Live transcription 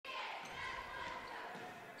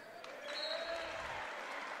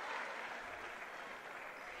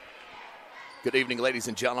Good evening, ladies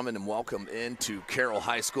and gentlemen, and welcome into Carroll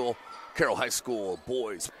High School. Carroll High School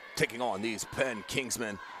boys taking on these Penn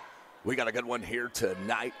Kingsmen. We got a good one here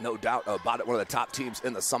tonight, no doubt about it. One of the top teams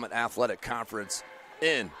in the Summit Athletic Conference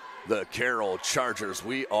in the Carroll Chargers.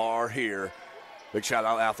 We are here. Big shout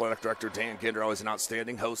out, Athletic Director Dan Ginder, always an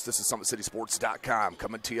outstanding host. This is SummitCitySports.com,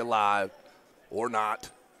 coming to you live or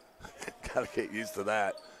not. Got to get used to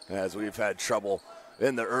that, as we've had trouble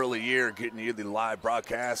in the early year getting you the live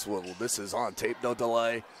broadcast. Well, this is on tape, no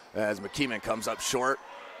delay, as McKeeman comes up short.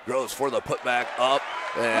 Gross for the putback up,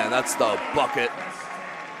 and that's the bucket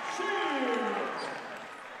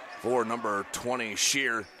for number 20,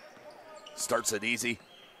 Shear. Starts it easy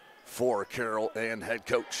for Carroll and head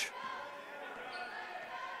coach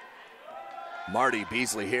Marty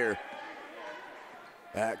Beasley here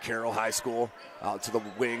at Carroll High School. Out to the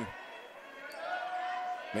wing.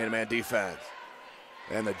 Man-to-man defense.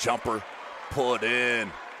 And the jumper put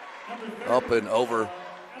in. Up and over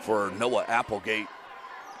for Noah Applegate.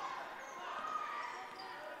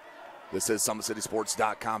 This is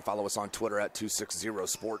SummitCitySports.com. Follow us on Twitter at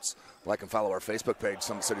 260sports. Like and follow our Facebook page,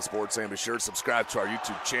 Summit City Sports. And be sure to subscribe to our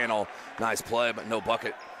YouTube channel. Nice play, but no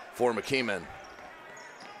bucket for McKeeman.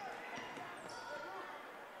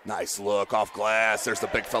 Nice look off glass. There's the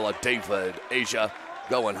big fella, David Asia,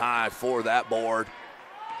 going high for that board.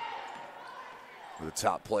 The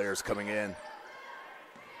top players coming in.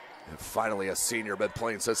 And finally a senior, been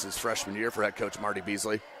playing since his freshman year for head coach Marty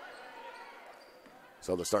Beasley.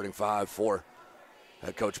 So the starting five for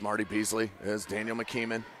head coach Marty Beasley is Daniel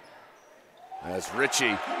McKeeman. As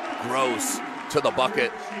Richie Gross to the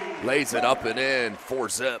bucket, lays it up and in for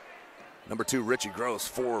Zip. Number 2, Richie Gross.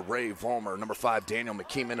 4, Ray Vollmer. Number 5, Daniel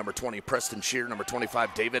McKeeman. Number 20, Preston Shear. Number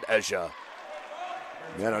 25, David Ezja.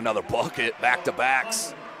 And another bucket,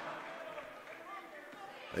 back-to-backs.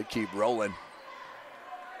 They keep rolling.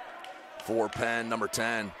 For Penn, number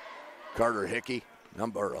 10, Carter Hickey.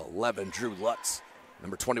 Number 11, Drew Lutz.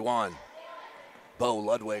 Number 21, Bo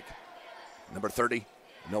Ludwig. Number 30,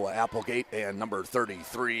 Noah Applegate. And number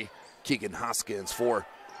 33, Keegan Hoskins for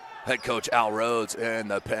head coach Al Rhodes and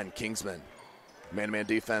the Penn Kingsmen. Man-to-man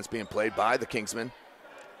defense being played by the Kingsmen.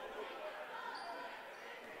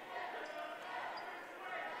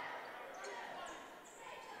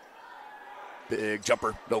 Big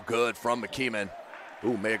jumper, no good from McKeeman.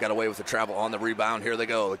 Ooh, may have got away with the travel on the rebound. Here they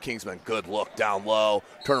go, the Kingsmen. Good look down low.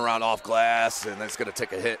 Turn around off glass, and that's going to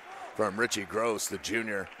take a hit from Richie Gross, the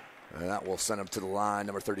junior. And that will send him to the line.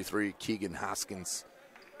 Number 33, Keegan Hoskins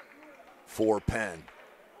for Penn.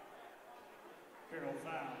 Carroll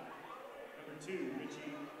foul. Number 2,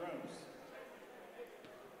 Richie Gross.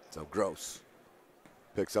 So Gross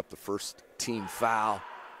picks up the first team foul.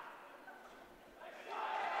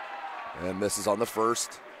 And misses on the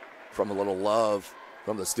first from a little love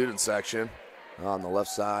from the student section on the left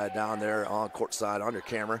side down there on court side on your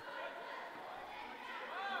camera.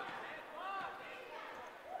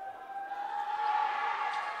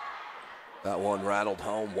 That one rattled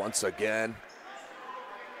home once again.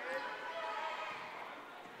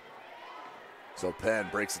 So Penn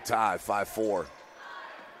breaks the tie, 5-4.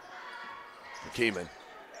 McKeeman.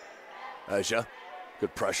 Ezja,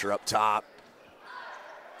 good pressure up top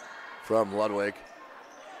from Ludwig.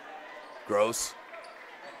 Gross.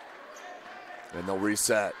 And they'll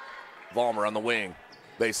reset. Vollmer on the wing.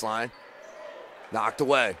 Baseline. Knocked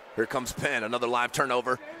away. Here comes Penn. Another live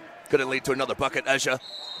turnover. Couldn't lead to another bucket. Ezja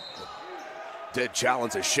did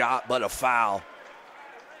challenge a shot, but a foul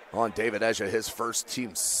on David Ezja, his first,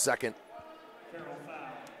 team second. Carroll foul.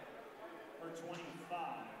 Number 25,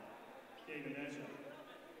 David Ezja.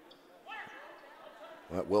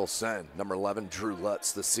 That will send number 11, Drew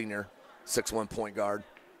Lutz, the senior, 6'1" point guard,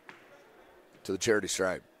 to the charity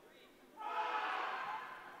stripe.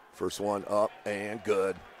 First one up and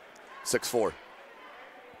good. 6-4.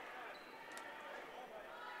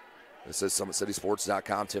 This is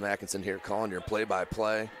SummitCitySports.com. Tim Atkinson here calling your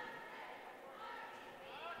play-by-play.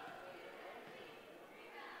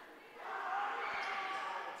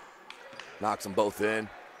 Knocks them both in.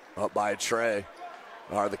 Up by a tray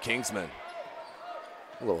are the Kingsmen.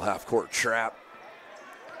 A little half-court trap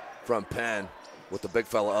from Penn with the big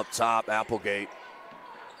fella up top, Applegate.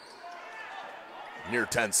 Near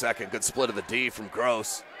 10-second. Good split of the D from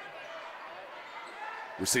Gross.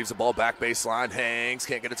 Receives the ball back baseline. Hangs.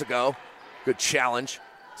 Can't get it to go. Good challenge.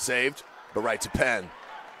 Saved. But right to Penn.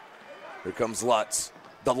 Here comes Lutz.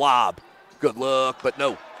 The lob. Good look, but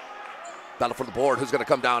no. Battle for the board. Who's going to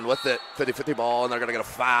come down with it? 50-50 ball, and they're going to get a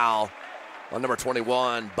foul on number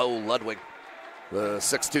 21, Bo Ludwig, the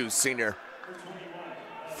 6'2" senior.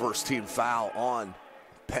 First team foul on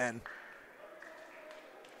Penn.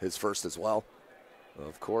 His first as well.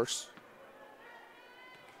 of course.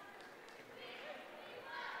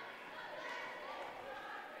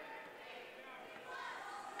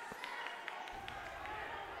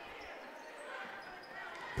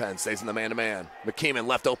 Penn stays in the man-to-man. McKeeman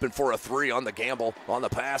left open for a three on the gamble. On the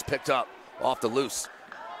pass, picked up off the loose.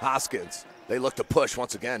 Hoskins, they look to push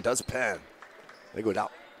once again, does Penn. They go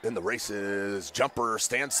out in the races. Jumper,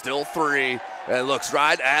 standstill three, and looks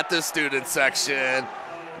right at the student section.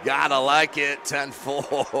 Gotta like it,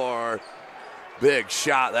 10-4. Big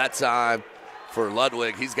shot that time for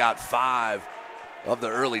Ludwig. He's got 5 of the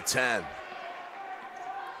early 10.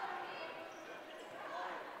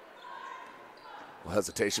 Well,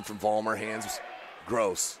 hesitation from Vollmer, hands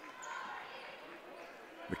Gross.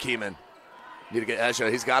 McKeeman, need to get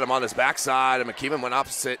IHSAA. He's got him on his backside, and McKeeman went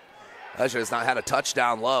opposite. IHSAA has not had a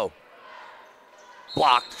touchdown low.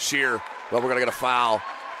 Blocked, Shear. Well, we're going to get a foul.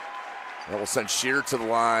 That will send Shear to the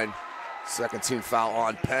line. Second team foul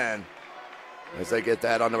on Penn as they get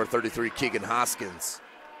that on number 33, Keegan Hoskins.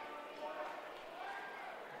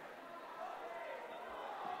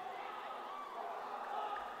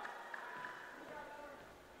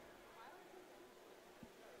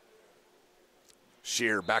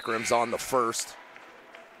 Shear, back rims on the first.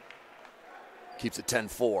 Keeps it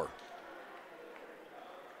 10-4.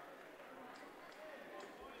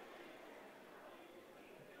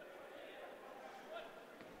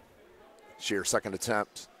 Shear, second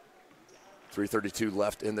attempt. 3:32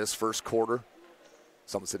 left in this first quarter.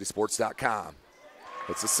 SummitCitySports.com.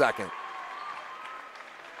 It's the second.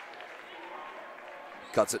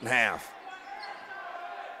 Cuts it in half.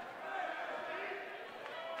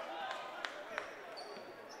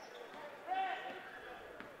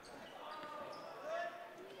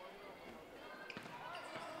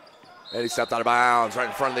 And he stepped out of bounds right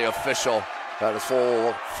in front of the official. Had his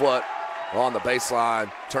full foot on the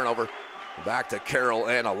baseline. Turnover. Back to Carroll,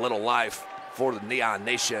 and a little life for the Neon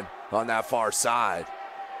Nation on that far side.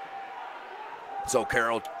 So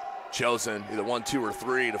Carroll chosen either 1, 2, or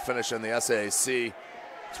 3 to finish in the SAAC.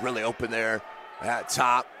 It's really open there at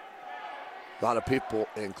top. A lot of people,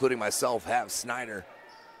 including myself, have Snyder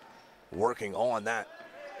working on that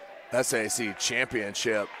SAAC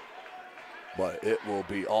championship. But it will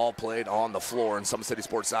be all played on the floor, and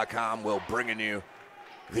SummitCitySports.com will bringing you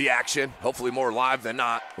the action, hopefully more live than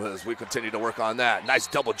not, as we continue to work on that. Nice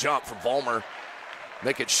double jump from Vollmer.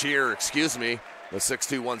 Make it Shear, the 6'2",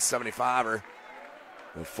 175er.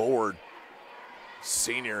 The forward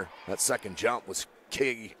senior, that second jump was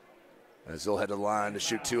key as he'll head to the line to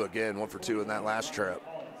shoot 2 again, 1 for 2 in that last trip.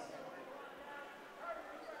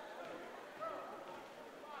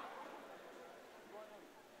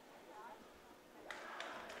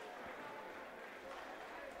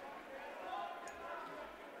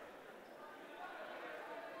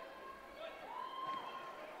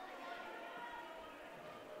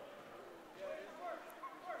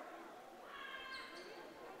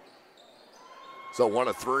 So 1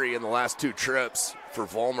 of 3 in the last 2 trips for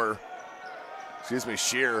Vollmer.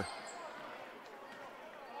 Shear.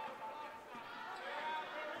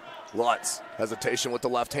 Lutz, hesitation with the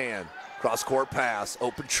left hand. Cross-court pass,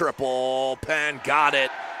 open triple. Penn got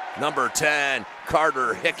it. Number 10,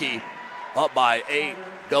 Carter Hickey, up by 8.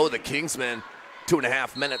 Go the Kingsmen,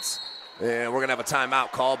 2.5 minutes. And we're going to have a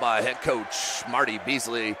timeout called by head coach Marty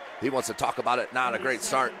Beasley. He wants to talk about it. Not a great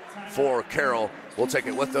start for Carroll. We'll take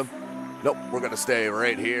it with them. Nope, we're going to stay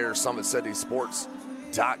right here,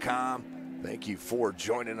 SummitCitySports.com. Thank you for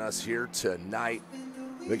joining us here tonight.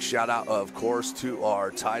 Big shout out, of course, to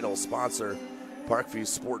our title sponsor, Parkview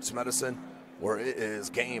Sports Medicine, where it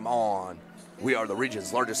is game on. We are the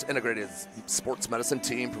region's largest integrated sports medicine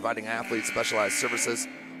team, providing athletes specialized services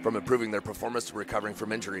from improving their performance to recovering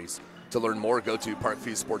from injuries. To learn more, go to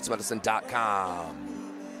ParkviewSportsMedicine.com.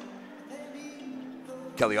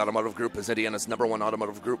 Kelly Automotive Group is Indiana's #1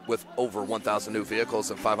 automotive group with over 1,000 new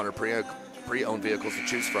vehicles and 500 pre-owned vehicles to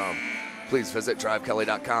choose from. Please visit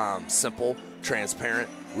DriveKelly.com. Simple, transparent,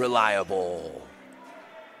 reliable.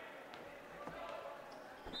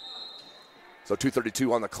 So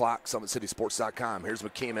 2:32 on the clock, SummitCitySports.com. Here's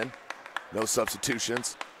McKeeman. No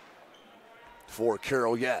substitutions for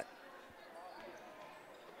Carroll yet.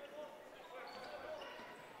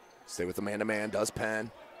 Stay with the man-to-man, does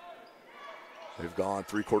Penn. They've gone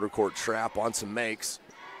 3/4 court trap on some makes.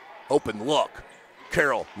 Open look.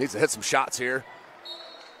 Carroll needs to hit some shots here.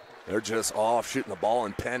 They're just off shooting the ball,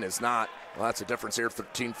 and Penn is not. Well, that's a difference here.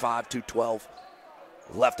 13-5, 2:12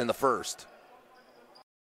 left in the first.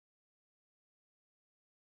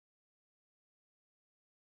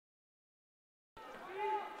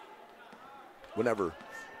 Whenever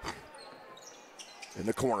in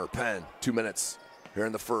the corner, Penn, 2 minutes here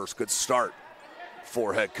in the first. Good start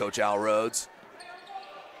for head coach Al Rhodes.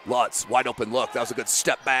 Lutz, wide open look. That was a good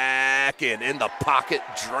step back and in the pocket,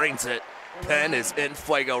 drains it. Penn is in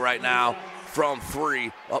fuego right now from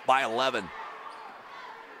 3, up by 11.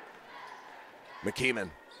 McKeeman.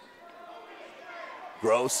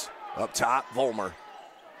 Gross up top, Volmer.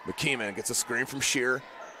 McKeeman gets a screen from Shear.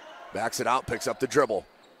 Backs it out, picks up the dribble.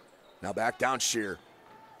 Now back down Shear.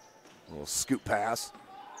 A little scoop pass.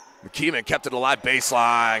 McKeeman kept it alive,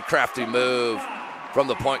 baseline. Crafty move from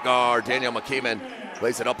the point guard. Daniel McKeeman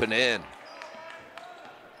lays it up and in.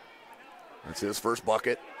 That's his first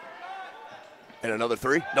bucket. And another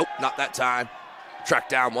 3. Nope, not that time. Tracked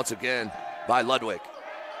down once again by Ludwig.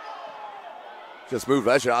 Just moved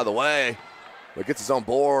Esha out of the way, but gets his own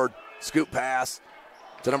board. Scoop pass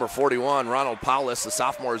to number 41, Ronald Paulus. The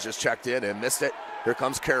sophomore has just checked in and missed it. Here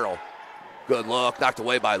comes Carroll. Good look, knocked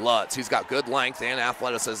away by Lutz. He's got good length and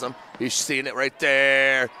athleticism. He's seeing it right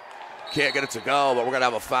there. Can't get it to go, but we're going to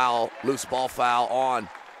have a foul, loose ball foul on.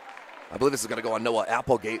 I believe this is going to go on Noah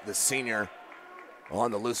Applegate, the senior,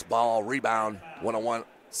 on the loose ball rebound. 101,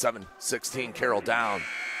 7-16, Carroll down.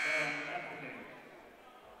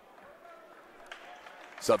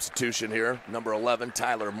 Substitution here, number 11,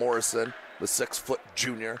 Tyler Morrison, the 6-foot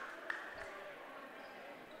junior.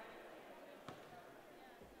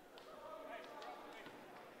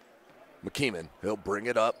 McKeeman, he'll bring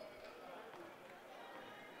it up.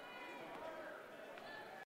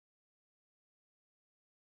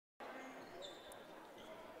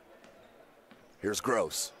 Here's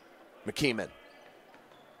Gross. McKeeman.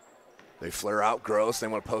 They flare out Gross. They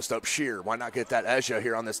want to post up Shear. Why not get that Esha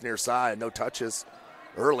here on this near side? No touches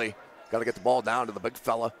early. Got to get the ball down to the big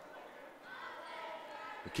fella.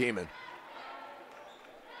 McKeeman.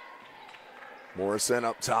 Morrison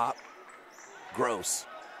up top. Gross.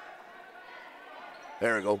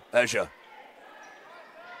 There we go. Esha.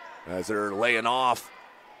 As they're laying off.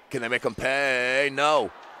 Can they make them pay? No.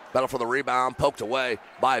 Battle for the rebound. Poked away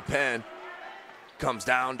by Penn. Comes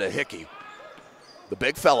down to Hickey. The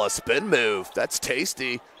big fella, spin move. That's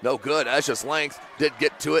tasty. No good. Esha's length did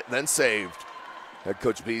get to it and then saved. Head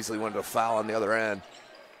coach Beasley wanted a foul on the other end.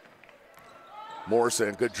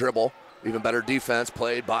 Morrison, good dribble. Even better defense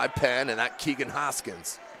played by Penn and that Keegan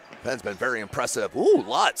Hoskins. Penn's been very impressive. Ooh,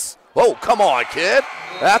 Lutz. Oh, come on, kid.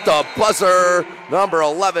 At the buzzer, number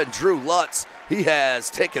 11, Drew Lutz. He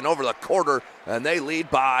has taken over the quarter, and they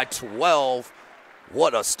lead by 12.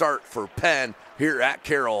 What a start for Penn here at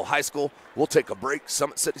Carroll High School. We'll take a break.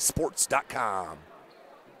 SummitCitySports.com.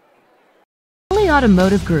 Kelly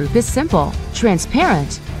Automotive Group is simple,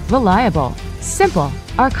 transparent, reliable. Simple.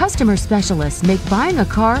 Our customer specialists make buying a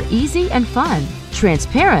car easy and fun.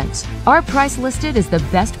 Transparent. Our price listed is the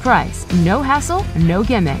best price. No hassle, no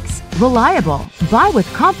gimmicks. Reliable. Buy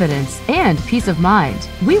with confidence and peace of mind.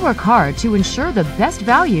 We work hard to ensure the best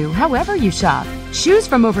value however you shop. Choose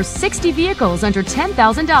from over 60 vehicles under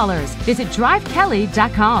 $10,000. Visit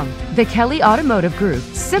drivekelly.com. The Kelly Automotive Group.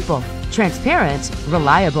 Simple, transparent,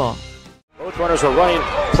 reliable. Both runners are running,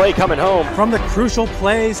 play coming home. From the crucial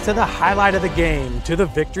plays to the highlight of the game to the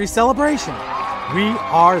victory celebration, we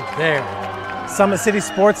are there. Summit City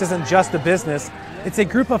Sports isn't just a business, it's a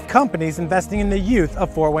group of companies investing in the youth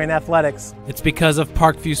of Fort Wayne athletics. It's because of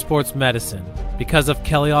Parkview Sports Medicine, because of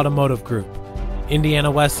Kelly Automotive Group, Indiana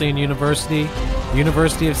Wesleyan University,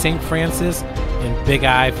 University of St. Francis, and Big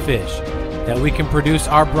Eye Fish, that we can produce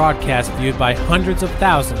our broadcast viewed by hundreds of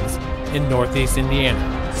thousands in Northeast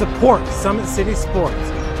Indiana. Support Summit City Sports.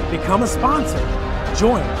 Become a sponsor.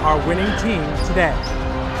 Join our winning team today.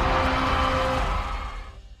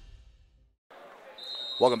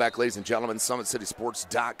 Welcome back, ladies and gentlemen.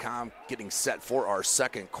 SummitCitySports.com getting set for our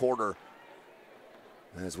second quarter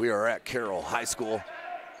as we are at Carroll High School,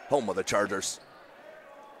 home of the Chargers.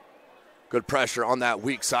 Good pressure on that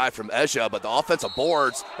weak side from Esha, but the offensive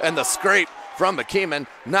boards and the scrape from McKeeman,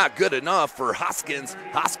 not good enough for Hoskins.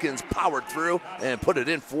 Hoskins powered through and put it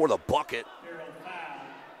in for the bucket.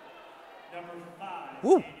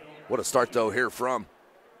 Woo. What a start, though, here from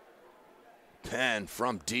Penn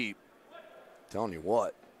from deep. Telling you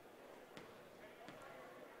what.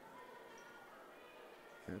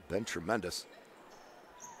 They've been tremendous.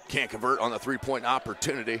 Can't convert on the three-point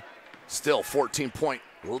opportunity. Still 14-point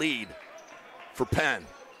lead for Penn.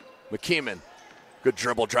 McKeeman. Good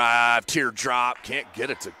dribble drive, teardrop, can't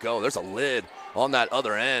get it to go. There's a lid on that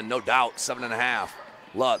other end, no doubt, 7.5.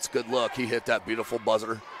 Lutz, good look, he hit that beautiful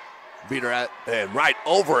buzzer. Beater at, and right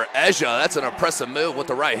over Esha. That's an impressive move with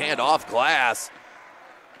the right hand off glass.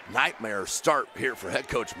 Nightmare start here for head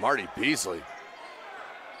coach Marty Beasley.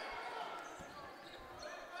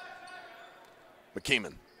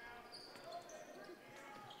 McKeeman.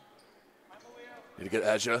 Need to get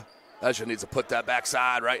Ezra. Ezra needs to put that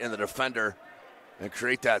backside right in the defender and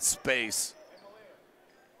create that space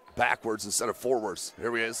backwards instead of forwards.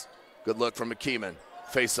 Here he is. Good look from McKeeman.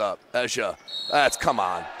 Face up. Ezra. Come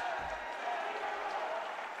on.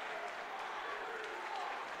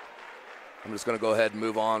 I'm just going to go ahead and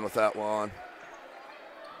move on with that one.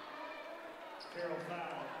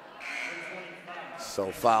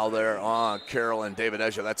 So foul there on Carroll and David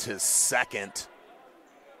Ezra. That's his second,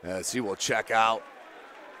 as he will check out,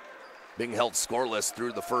 being held scoreless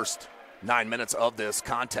through the first 9 minutes of this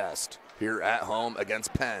contest here at home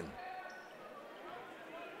against Penn.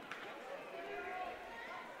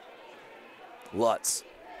 Lutz,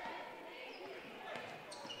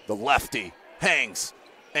 the lefty, hangs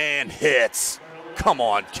and hits. Come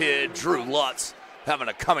on, kid. Drew Lutz having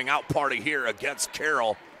a coming out party here against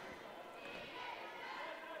Carroll.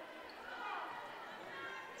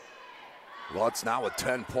 Lutz now with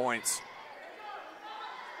 10 points.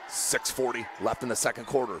 6:40 left in the second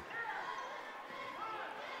quarter.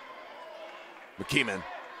 McKeeman.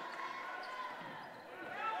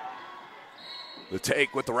 The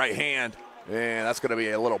take with the right hand. And that's going to be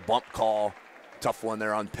a little bump call. Tough one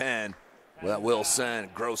there on Penn. That will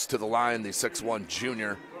send Gross to the line, the 6'1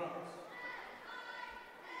 junior.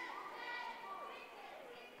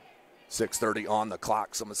 6:30 on the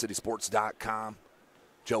clock, SummitCitySports.com.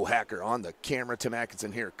 Joe Hacker on the camera. Tim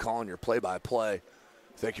Atkinson here calling your play-by-play.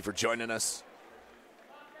 Thank you for joining us.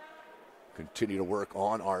 Continue to work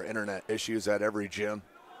on our internet issues at every gym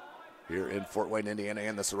here in Fort Wayne, Indiana,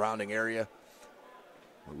 and the surrounding area.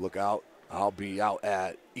 Look out. I'll be out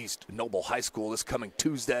at East Noble High School this coming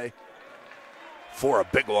Tuesday for a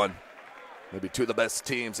big one. Maybe two of the best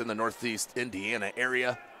teams in the Northeast Indiana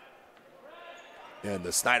area. And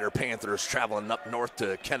the Snyder Panthers traveling up north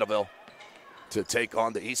to Kenneville to take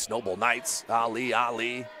on the East Noble Knights.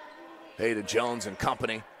 Ali, Hayden Jones and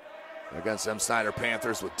company against them Snyder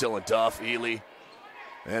Panthers with Dylan Duff, Ely,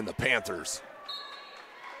 and the Panthers.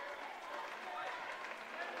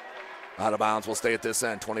 Out of bounds will stay at this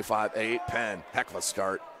end, 25-8, Penn. Heck of a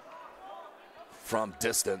start from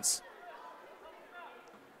distance.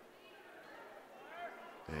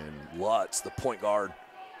 And Lutz, the point guard,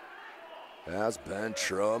 has been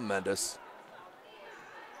tremendous.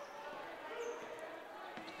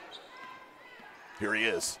 Here he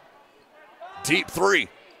is. Deep three.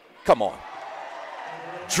 Come on.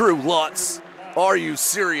 Drew Lutz. Are you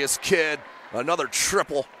serious, kid? Another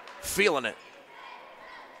triple. Feeling it.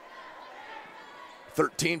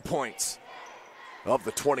 13 points of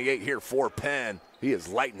the 28 here for Penn. He is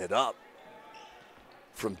lighting it up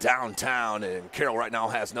from downtown, and Carroll right now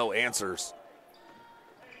has no answers.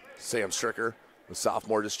 Sam Stricker, the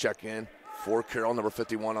sophomore, just check in for Carroll, number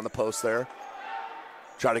 51 on the post there.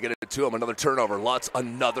 Try to get it to him. Another turnover. Lutz,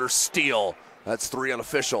 another steal. That's three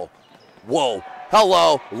unofficial. Whoa.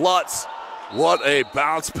 Hello, Lutz. What a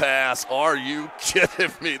bounce pass. Are you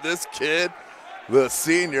kidding me? This kid, the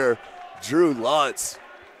senior, Drew Lutz.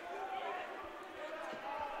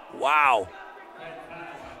 Wow.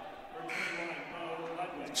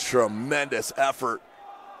 Tremendous effort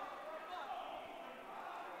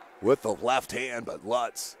with the left hand, but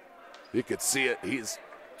Lutz, you could see it. He's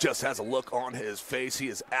just has a look on his face. He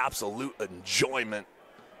is absolute enjoyment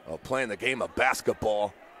of playing the game of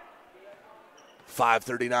basketball.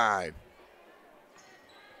 5:39.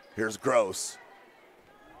 Here's Gross.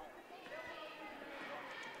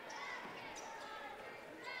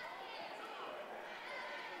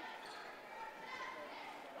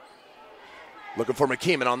 Looking for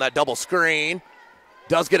McKeeman on that double screen.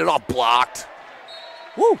 Does get it all blocked.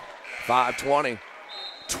 Woo! 5:20.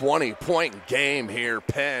 20-point game here,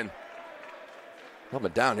 Penn.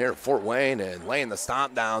 Coming down here at Fort Wayne and laying the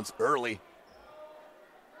stomp downs early.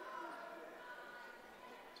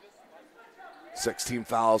 16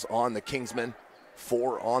 fouls on the Kingsmen,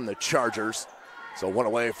 4 on the Chargers. So one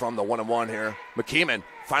away from the 1-1 here. McKeeman,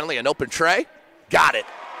 finally an open tray. Got it.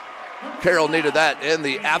 Carroll needed that in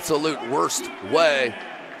the absolute worst way.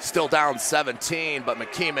 Still down 17, but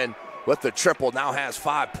McKeeman with the triple now has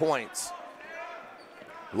 5 points.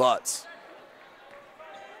 Lutz.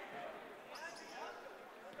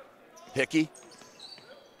 Hickey.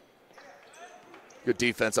 Good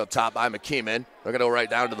defense up top by McKeeman. They're going to go right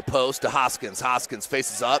down to the post to Hoskins. Hoskins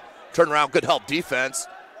faces up. Turn around, good help defense.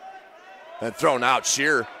 And thrown out,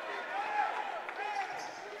 Shear.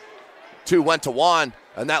 2 went to 1,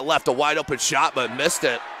 and that left a wide open shot, but missed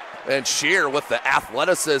it. And Shear with the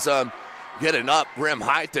athleticism, getting up rim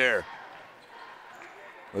height there.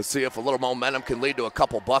 Let's see if a little momentum can lead to a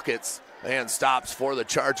couple buckets and stops for the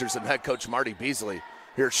Chargers and head coach Marty Beasley.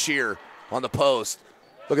 Here's Shear on the post.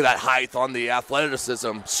 Look at that height on the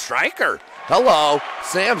athleticism. Stryker. Hello,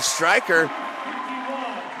 Sam Stryker.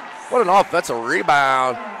 What an offensive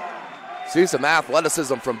rebound. See some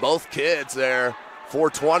athleticism from both kids there.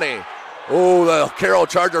 420. Oh, the Carroll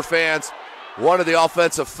Charger fans wanted the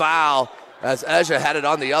offensive foul as Ezra had it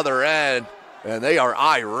on the other end, and they are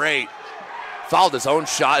irate. Fouled his own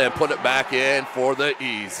shot and put it back in for the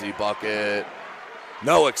easy bucket.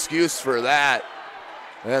 No excuse for that.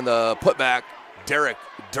 And the putback, Derek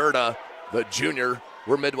Durda, the junior.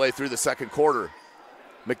 We're midway through the second quarter.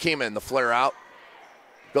 McKeeman, the flare out.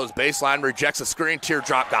 Goes baseline, rejects a screen,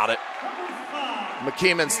 teardrop, got it.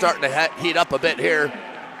 McKeeman starting to heat up a bit here.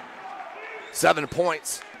 7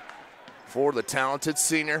 points for the talented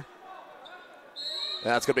senior.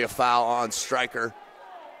 That's going to be a foul on Stryker.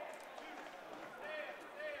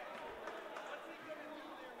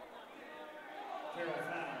 Carroll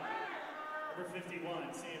foul. Number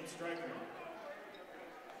 51, Sam Stryker.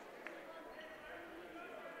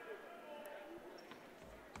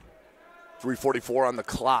 .344 on the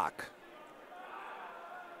clock.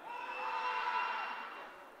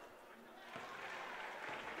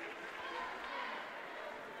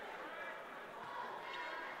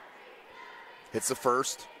 Hits the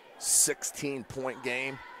first, 16-point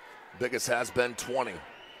game. Biggest has been 20.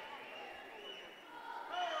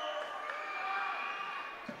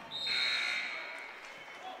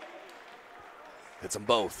 Hits them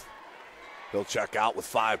both. He'll check out with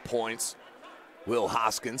 5 points. Will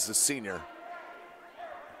Hoskins, the senior.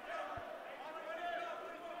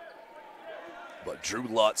 But Drew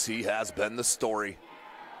Lutz, he has been the story.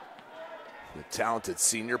 The talented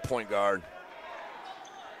senior point guard.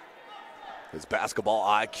 His basketball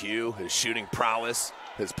IQ, his shooting prowess,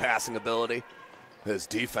 his passing ability, his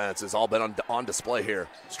defense has all been on display here.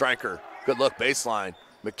 Stryker, good look, baseline.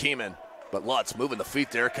 McKeeman, but Lutz moving the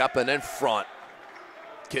feet there, kept it in front.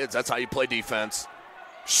 Kids, that's how you play defense.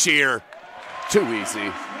 Shear, too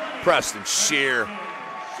easy. Preston Shear.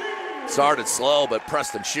 Started slow, but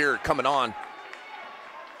Preston Shear coming on.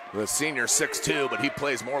 The senior 6'2", but he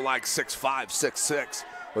plays more like 6'5", 6'6",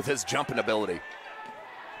 with his jumping ability.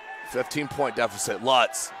 15-point deficit.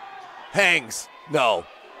 Lutz hangs. No.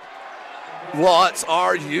 Lutz,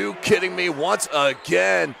 are you kidding me? Once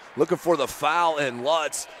again, looking for the foul, and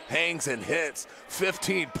Lutz hangs and hits.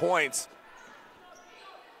 15 points.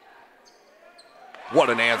 What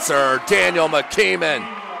an answer. Daniel McKeeman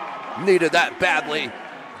needed that badly.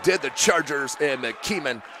 Did the Chargers, and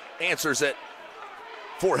McKeeman answers it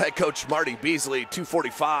for head coach Marty Beasley.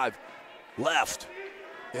 2:45 left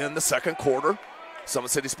in the second quarter.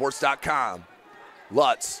 SummitCitySports.com.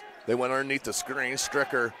 Lutz, they went underneath the screen.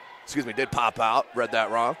 Stryker, did pop out. Read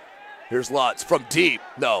that wrong. Here's Lutz from deep.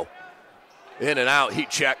 No. In and out,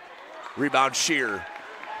 heat check. Rebound Shear.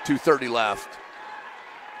 2:30 left.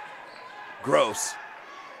 Gross.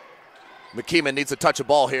 McKeeman needs to touch a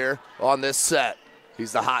ball here on this set.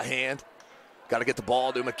 He's the hot hand. Got to get the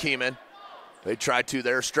ball to McKeeman. They tried to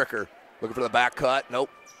there. Stryker looking for the back cut.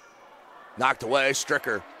 Nope. Knocked away.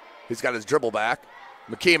 Stryker. He's got his dribble back.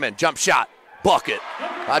 McKeeman, jump shot, bucket.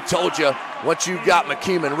 I told you, once you got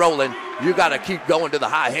McKeeman rolling, you got to keep going to the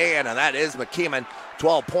high hand, and that is McKeeman.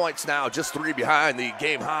 12 points now, just 3 behind the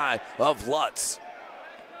game high of Lutz.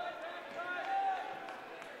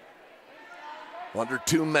 Under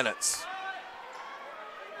 2 minutes.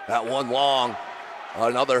 That one long.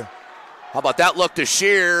 Another. How about that look to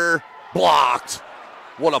Shear? Blocked.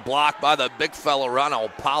 What a block by the big fella,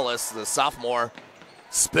 Ronald Paulus, the sophomore.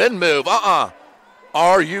 Spin move,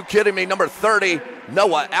 Are you kidding me? Number 30,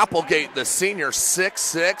 Noah Applegate, the senior,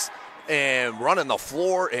 6'6", and running the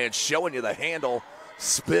floor and showing you the handle.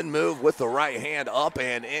 Spin move with the right hand, up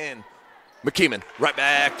and in. McKeeman, right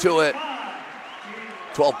back to it.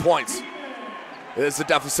 12 points. It is the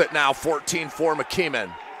deficit now, 14 for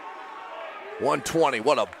McKeeman. 120,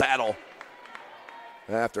 what a battle.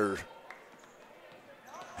 After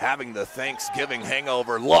having the Thanksgiving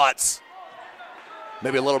hangover, Lutz.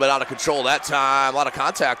 Maybe a little bit out of control that time. A lot of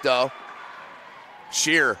contact, though.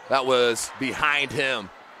 Shear, that was behind him.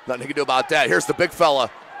 Nothing he can do about that. Here's the big fella.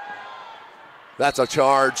 That's a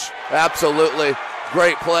charge. Absolutely.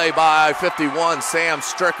 Great play by 51, Sam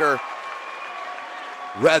Stryker.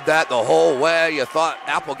 Read that the whole way. You thought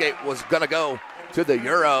Applegate was going to go to the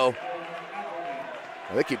Euro.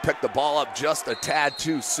 I think he picked the ball up just a tad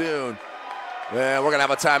too soon. And we're going to have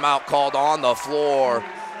a timeout called on the floor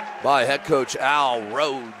by head coach Al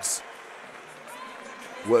Rhodes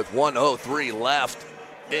with 1:03 left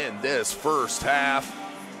in this first half.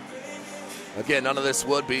 Again, none of this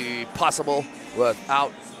would be possible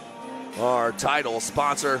without our title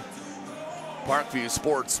sponsor, Parkview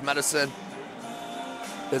Sports Medicine.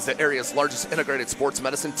 is the area's largest integrated sports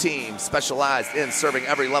medicine team, specialized in serving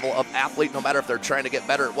every level of athlete, no matter if they're trying to get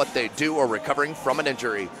better at what they do or recovering from an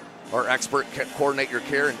injury. Our expert can coordinate your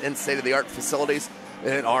care in state-of-the-art facilities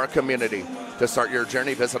in our community. To start your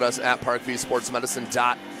journey, visit us at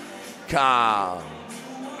parkviewsportsmedicine.com.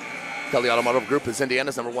 Kelly Automotive Group is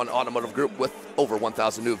Indiana's #1 automotive group with over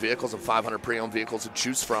 1,000 new vehicles and 500 pre-owned vehicles to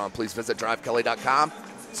choose from. Please visit drivekelly.com.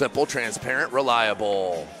 Simple, transparent,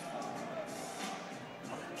 reliable.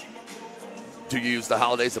 Do you use the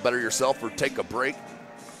holidays to better yourself or take a break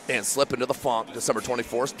and slip into the funk? December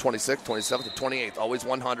 24th, 26th, 27th, and 28th. Always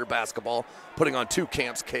 100 basketball. Putting on 2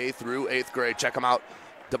 camps K through 8th grade. Check them out.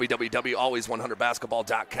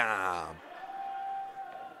 www.always100basketball.com.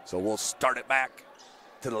 So we'll start it back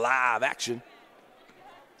to the live action.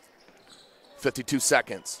 52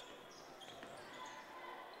 seconds.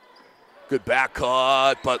 Good back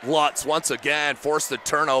cut, but Lutz once again forced the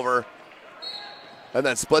turnover and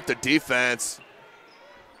then split the defense.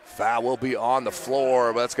 Foul will be on the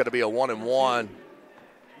floor, but that's going to be a 1-and-1.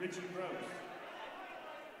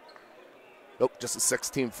 Nope, just a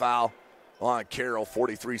 16 foul on Carroll,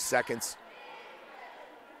 43 seconds.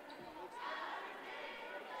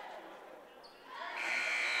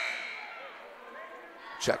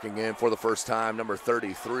 Checking in for the first time, number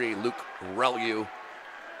 33, Luke Reliu,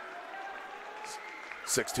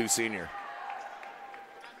 6'2" senior.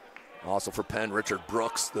 Also for Penn, Richard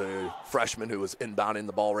Brooks, the freshman who was inbounding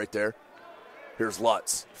the ball right there. Here's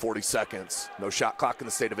Lutz, 40 seconds. No shot clock in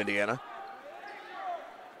the state of Indiana.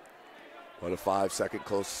 But a 5-second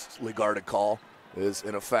closely guarded call is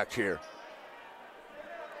in effect here.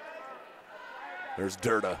 There's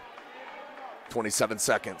Durda, 27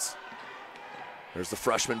 seconds. There's the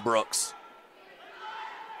freshman Brooks.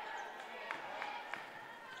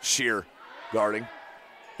 Shear guarding,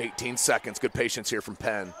 18 seconds. Good patience here from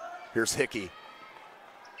Penn. Here's Hickey.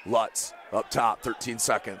 Lutz up top, 13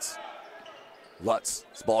 seconds. Lutz,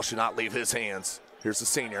 this ball should not leave his hands. Here's the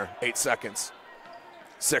senior, 8 seconds.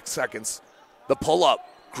 6 seconds. The pull-up,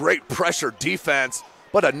 great pressure defense,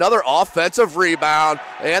 but another offensive rebound,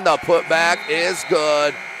 and the putback is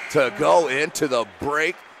good to go into the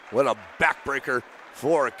break. What a backbreaker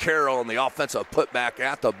for Carroll, and the offensive putback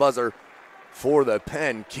at the buzzer for the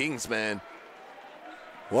Penn Kingsmen.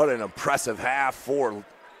 What an impressive half for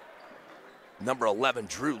number 11,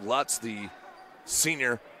 Drew Lutz, the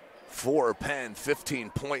senior for Penn. 15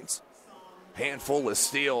 points, handful of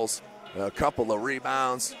steals, a couple of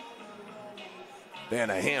rebounds,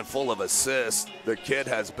 and a handful of assists. The kid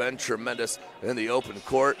has been tremendous in the open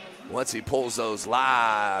court once he pulls those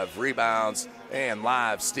live rebounds and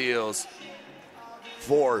live steals.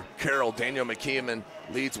 For Carroll, Daniel McKeeman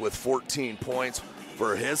leads with 14 points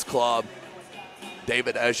for his club.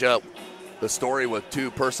 David Eja, the story with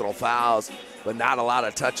 2 personal fouls, but not a lot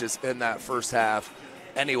of touches in that first half.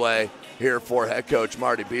 Anyway, here for head coach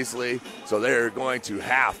Marty Beasley. So they're going to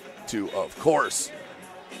have to, of course,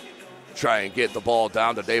 try and get the ball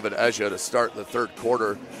down to David Eja to start the third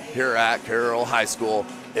quarter here at Carroll High School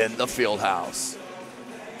in the Fieldhouse.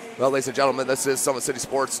 Well, ladies and gentlemen, this is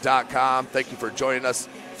SummitCitySports.com. Thank you for joining us.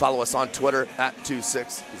 Follow us on Twitter at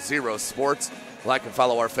 260sports. Like and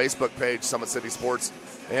follow our Facebook page, Summit City Sports,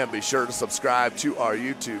 and be sure to subscribe to our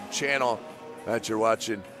YouTube channel that you're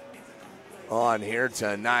watching on here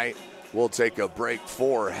tonight. We'll take a break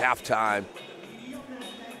for halftime.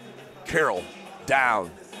 Carroll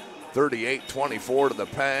down 38-24 to the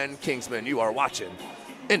Penn Kingsmen. You are watching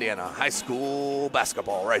Indiana High School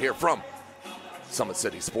basketball right here from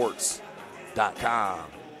SummitCitySports.com.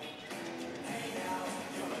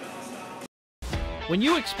 When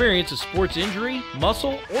you experience a sports injury,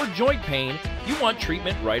 muscle, or joint pain, you want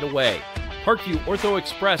treatment right away. Parkview Ortho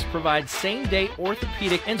Express provides same-day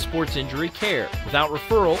orthopedic and sports injury care without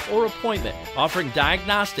referral or appointment, offering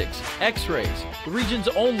diagnostics, x-rays, the region's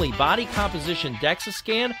only body composition DEXA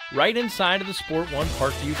scan right inside of the Sport One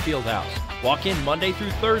Parkview Fieldhouse. Walk in Monday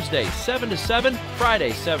through Thursday, 7 to 7,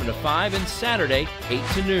 Friday, 7 to 5, and Saturday, 8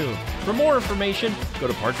 to noon. For more information, go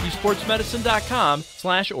to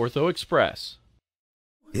parkviewsportsmedicine.com/orthoexpress.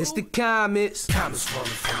 It's the comets. Comets falling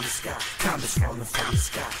from the sky. Comets falling from the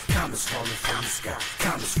sky. Comets falling from the sky.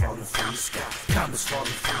 Comets falling from the sky. Comets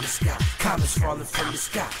falling from the sky. Comets falling from the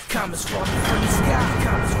sky. Comets falling from the sky. Comets falling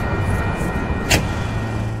from the sky.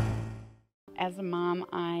 As a mom,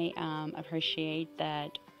 I appreciate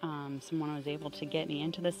that someone was able to get me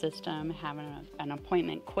into the system, having an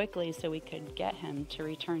appointment quickly so we could get him to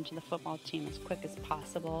return to the football team as quick as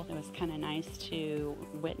possible. It was kind of nice to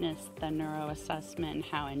witness the neuroassessment and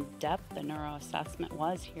how in-depth the neuroassessment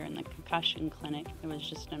was here in the concussion clinic. It was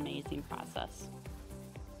just an amazing process.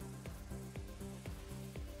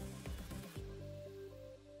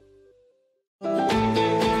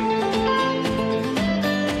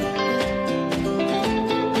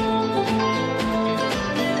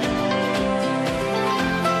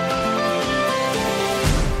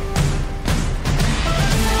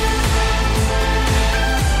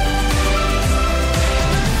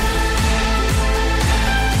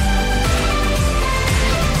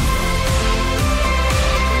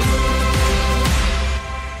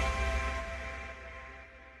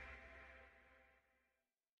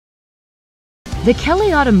 The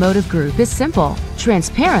Kelly Automotive Group is simple,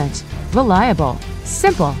 transparent, reliable.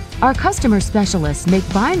 Simple. Our customer specialists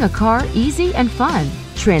make buying a car easy and fun.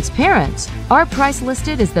 Transparent. Our price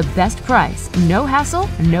listed is the best price. No hassle,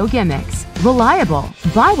 no gimmicks. Reliable.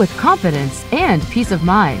 Buy with confidence and peace of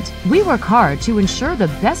mind. We work hard to ensure the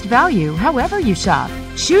best value however you shop.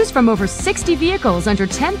 Choose from over 60 vehicles under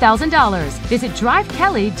 $10,000. Visit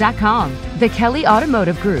drivekelly.com. The Kelly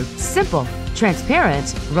Automotive Group. Simple,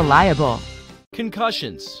 transparent, reliable.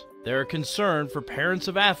 Concussions. They're a concern for parents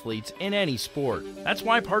of athletes in any sport. That's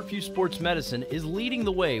why Parkview Sports Medicine is leading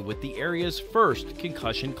the way with the area's first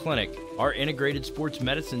concussion clinic. Our integrated sports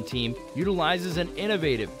medicine team utilizes an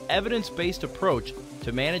innovative, evidence-based approach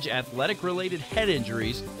to manage athletic-related head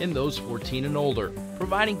injuries in those 14 and older,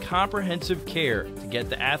 providing comprehensive care to get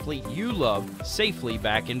the athlete you love safely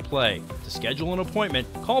back in play. To schedule an appointment,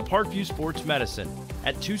 call Parkview Sports Medicine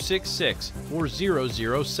at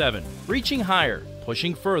 266-4007. Reaching higher,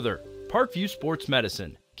 pushing further. Parkview Sports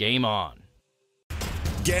Medicine. Game on.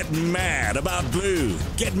 Get mad about blue.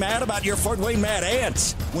 Get mad about your Fort Wayne Mad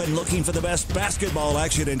Ants. When looking for the best basketball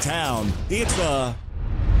action in town, it's the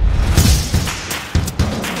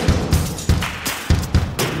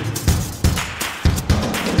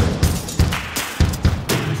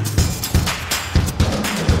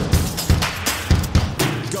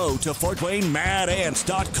Go to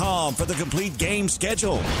FortWayneMadAnts.com for the complete game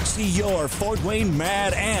schedule. See your Fort Wayne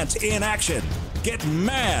Mad Ants in action. Get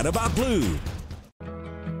mad about blue.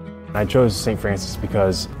 I chose St. Francis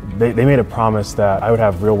because they made a promise that I would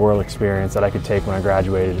have real-world experience that I could take when I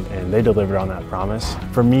graduated, and they delivered on that promise.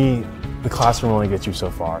 For me, the classroom only gets you so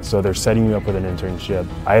far, so they're setting you up with an internship.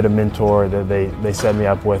 I had a mentor that they set me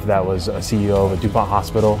up with that was a CEO of a DuPont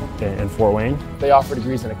hospital in Fort Wayne. They offer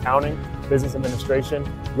degrees in accounting, business administration,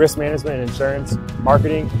 risk management and insurance,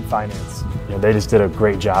 marketing, and finance. You know, they just did a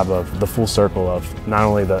great job of the full circle of not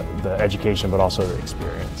only the education but also the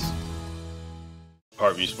experience.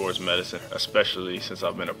 Parkview Sports Medicine, especially since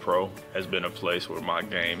I've been a pro, has been a place where my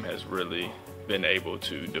game has really been able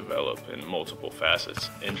to develop in multiple facets.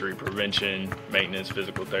 Injury prevention, maintenance,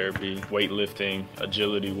 physical therapy, weightlifting,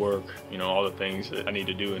 agility work, all the things that I need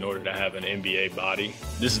to do in order to have an NBA body.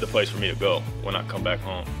 This is the place for me to go when I come back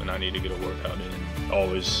home and I need to get a workout in.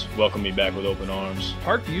 Always welcome me back with open arms.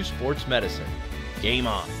 Parkview Sports Medicine. Game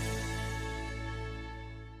on.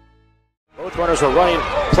 Both runners are running,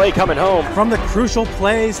 play coming home. From the crucial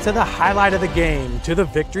plays to the highlight of the game to the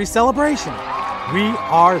victory celebration, we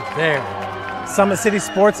are there. Summit City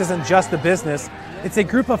Sports isn't just a business, it's a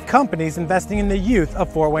group of companies investing in the youth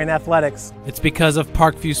of Fort Wayne athletics. It's because of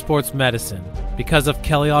Parkview Sports Medicine, because of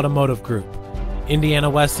Kelly Automotive Group, Indiana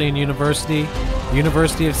Wesleyan University,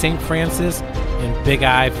 University of St. Francis, and Big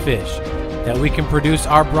Eye Fish, that we can produce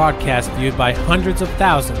our broadcast viewed by hundreds of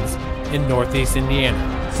thousands in Northeast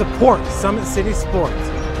Indiana. Support Summit City Sports.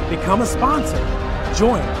 Become a sponsor.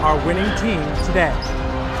 Join our winning team today.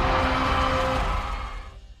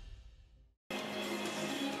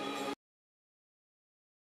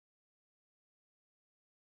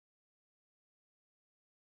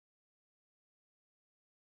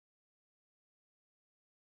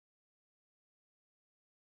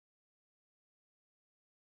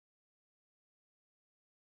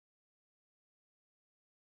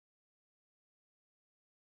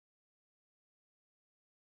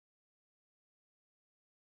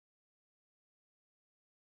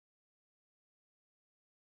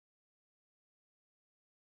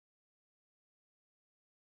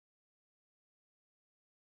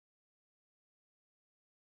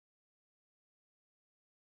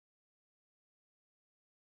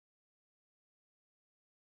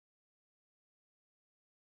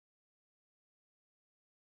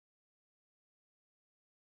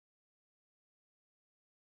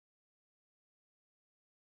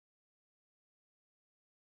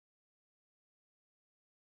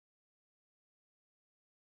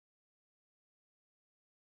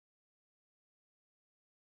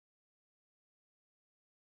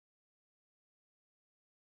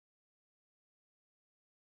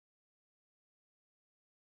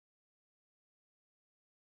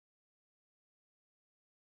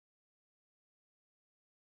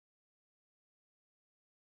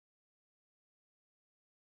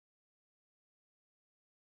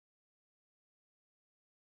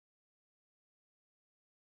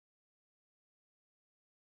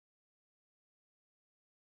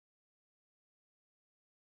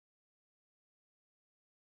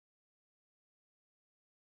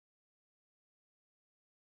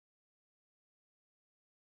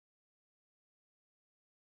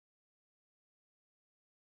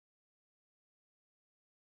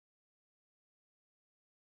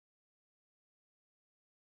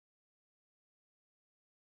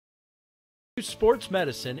 Sports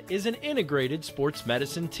Medicine is an integrated sports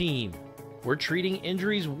medicine team. We're treating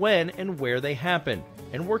injuries when and where they happen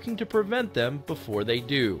and working to prevent them before they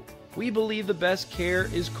do. We believe the best care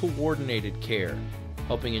is coordinated care,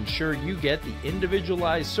 helping ensure you get the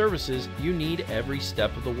individualized services you need every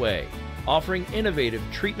step of the way, offering innovative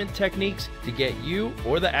treatment techniques to get you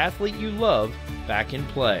or the athlete you love back in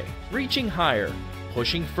play. Reaching higher,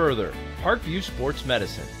 pushing further. Parkview Sports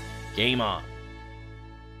Medicine. Game on.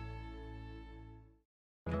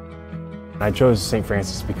 I chose St.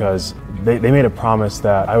 Francis because they made a promise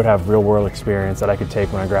that I would have real-world experience that I could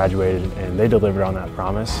take when I graduated, and they delivered on that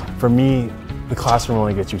promise. For me, the classroom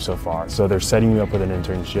only gets you so far, so they're setting you up with an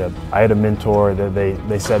internship. I had a mentor that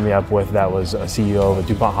they set me up with that was a CEO of a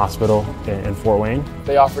DuPont hospital in Fort Wayne.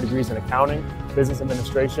 They offer degrees in accounting, business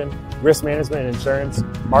administration, risk management and insurance,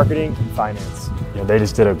 marketing, and finance. They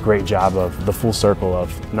just did a great job of the full circle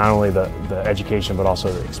of not only the education but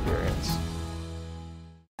also the experience.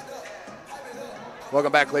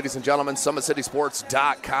 Welcome back, ladies and gentlemen.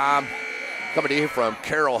 SummitCitySports.com. Coming to you from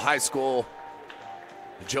Carroll High School.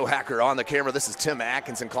 Joe Hacker on the camera. This is Tim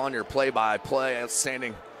Atkinson calling your play-by-play.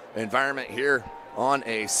 Outstanding environment here on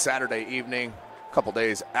a Saturday evening, a couple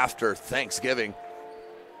days after Thanksgiving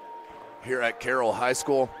here at Carroll High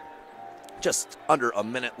School. Just under a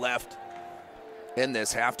minute left in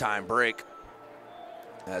this halftime break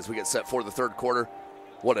as we get set for the third quarter.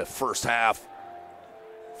 What a first half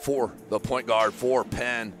for the point guard for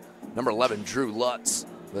Penn. Number 11, Drew Lutz,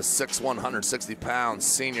 the 6'1", 160-pound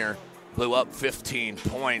senior, blew up 15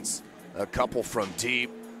 points, a couple from deep,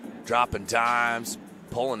 dropping dimes,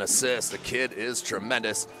 pulling assists. The kid is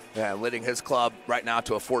tremendous and leading his club right now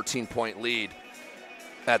to a 14-point lead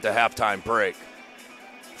at the halftime break.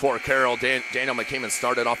 For Carroll, Daniel McKeeman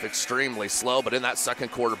started off extremely slow, but in that second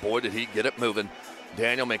quarter, boy, did he get it moving.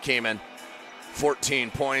 Daniel McKeeman, 14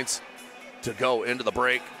 points to go into the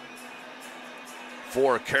break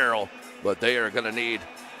for Carroll, but they are going to need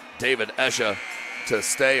David Esha to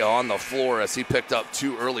stay on the floor as he picked up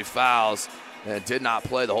 2 early fouls and did not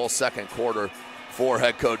play the whole second quarter for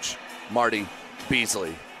head coach Marty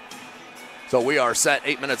Beasley. So we are set.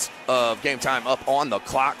 8 minutes of game time up on the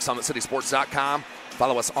clock. SummitCitySports.com.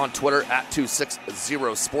 Follow us on Twitter at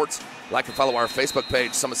 260sports. Like and follow our Facebook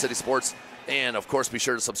page, Summit City Sports. And, of course, be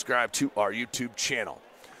sure to subscribe to our YouTube channel.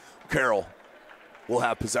 Carroll will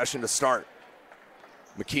have possession to start.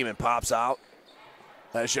 McKeeman pops out.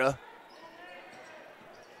 Esha,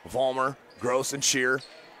 Vollmer, Gross, and Shear.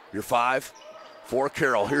 Your 5 for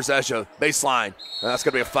Carroll. Here's Esha, baseline. And that's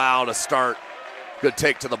going to be a foul to start. Good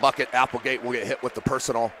take to the bucket. Applegate will get hit with the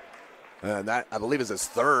personal. And that, I believe, is his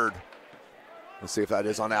third. Let's see if that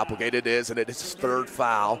is on Applegate. It is, and it is his third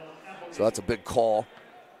foul. So that's a big call.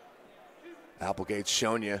 Applegate's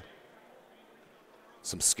shown you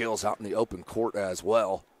some skills out in the open court as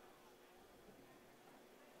well.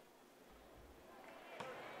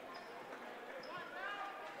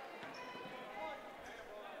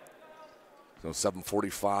 So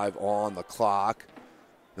 7:45 on the clock.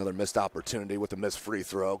 Another missed opportunity with a missed free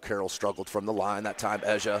throw. Carroll struggled from the line. That time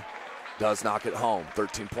Esha does knock it home.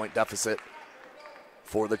 13-point deficit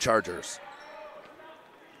for the Chargers.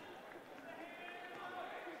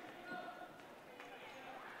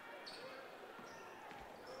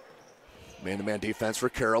 Man-to-man defense for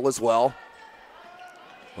Carroll as well.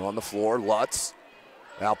 On the floor, Lutz,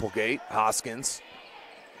 Applegate, Hoskins,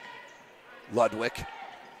 Ludwig,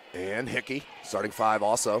 and Hickey. Starting 5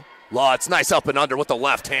 also. Lutz, nice up and under with the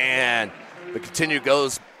left hand. The continue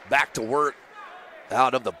goes back to work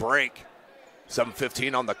out of the break.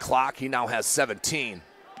 7:15 on the clock. He now has 17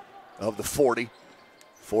 of the 40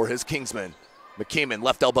 for his Kingsmen. McKeeman,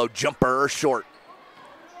 left elbow jumper, short.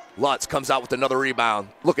 Lutz comes out with another rebound.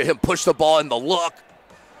 Look at him push the ball in the look.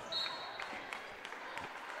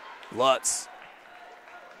 Lutz.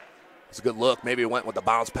 It's a good look. Maybe it went with the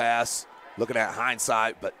bounce pass. Looking at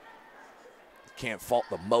hindsight, but can't fault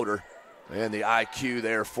the motor and the IQ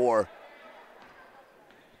there for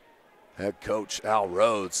head coach Al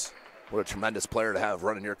Rhodes. What a tremendous player to have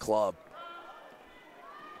running your club.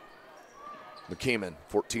 McKeeman,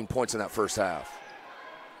 14 points in that first half.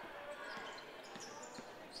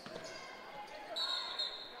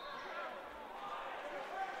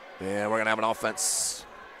 And we're going to have an offense.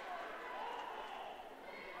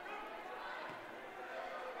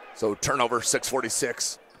 So turnover,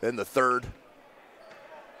 6:46 in the third.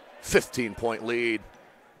 15-point lead.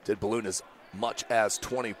 Did balloon as much as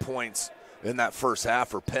 20 points in that first half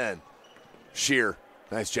for Penn. Shear,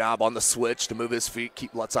 nice job on the switch to move his feet,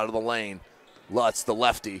 keep Lutz out of the lane. Lutz, the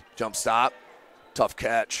lefty, jump stop. Tough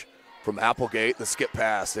catch from Applegate. The skip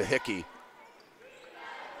pass to Hickey.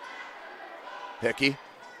 Hickey.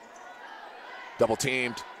 Double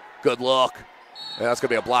teamed. Good look. And that's going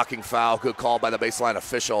to be a blocking foul. Good call by the baseline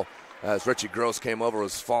official as Richie Gross came over,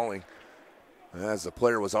 was falling as the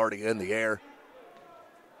player was already in the air.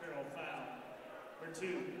 Carroll foul. Number 2,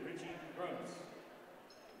 Richie Gross.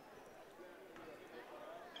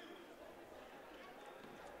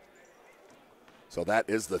 So that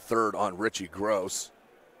is the third on Richie Gross.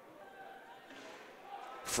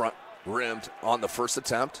 Front rimmed on the first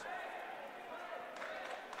attempt.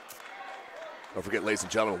 Don't forget, ladies and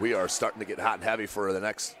gentlemen, we are starting to get hot and heavy for the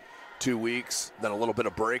next 2 weeks, then a little bit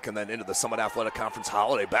of break, and then into the Summit Athletic Conference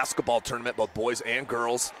Holiday Basketball Tournament, both boys and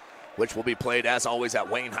girls, which will be played, as always, at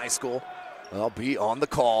Wayne High School. I'll be on the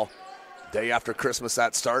call. Day after Christmas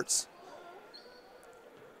that starts.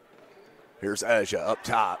 Here's Ezra up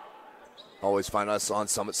top. Always find us on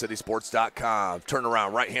SummitCitySports.com.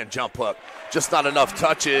 Turnaround, right-hand jump hook. Just not enough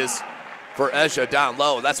touches for Ezra down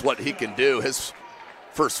low. That's what he can do. His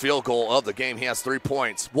first field goal of the game. He has 3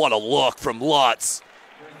 points. What a look from Lutz.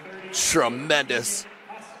 Tremendous.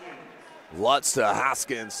 Lutz to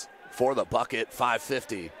Hoskins for the bucket,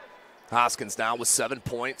 5:50. Hoskins now with 7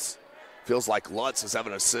 points. Feels like Lutz is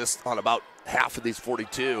having an assist on about half of these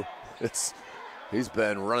 42. He's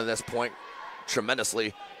been running this point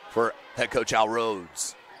tremendously for head coach Al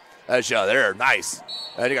Rhodes. Ezra there, nice.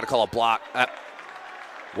 And you got to call a block.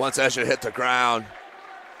 Once Ezra hit the ground,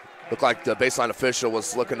 looked like the baseline official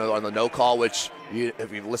was looking on the no call, which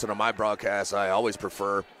if you listen to my broadcast, I always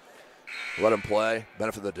prefer. Let him play.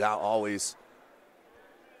 Benefit of the doubt always.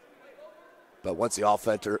 But once the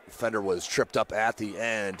offender was tripped up at the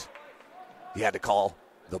end, he had to call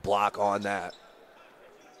the block on that.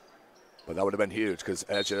 But that would have been huge because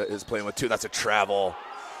Ezra is playing with 2. That's a travel.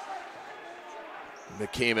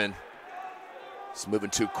 McKeeman is moving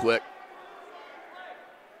too quick.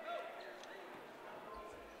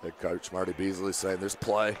 Head coach Marty Beasley saying there's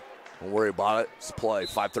play. Don't worry about it. It's play.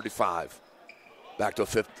 5:35. Back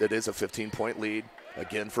to it is a 15-point lead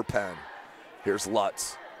again for Penn. Here's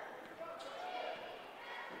Lutz.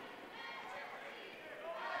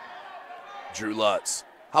 Drew Lutz.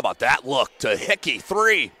 How about that look to Hickey?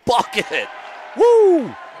 3. Bucket.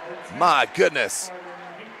 Woo! My goodness.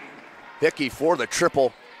 Hickey for the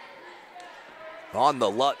triple. On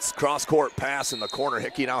the Lutz cross-court pass in the corner.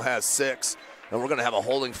 Hickey now has 6. And we're going to have a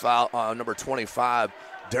holding foul on number 25,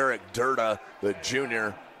 Derek Durda, the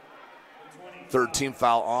junior. Third team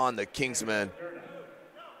foul on the Kingsmen.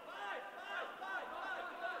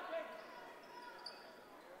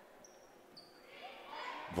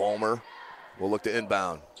 Vollmer will look to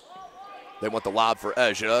inbound. They want the lob for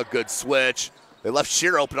Ezra. Good switch. They left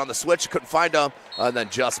Shear open on the switch. Couldn't find him. And then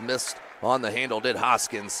just missed on the handle. Did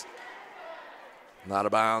Hoskins. Not out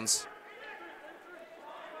of bounds.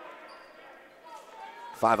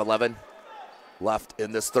 5:11 left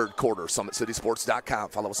in this third quarter. SummitCitySports.com.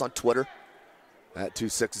 Follow us on Twitter at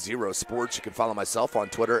 260sports. You can follow myself on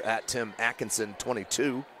Twitter at Tim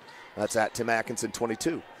Atkinson22. That's at Tim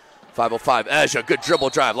Atkinson22. 5:05. Ezra, good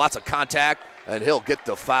dribble drive. Lots of contact, and he'll get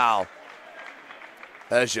the foul.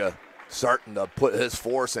 Ezra starting to put his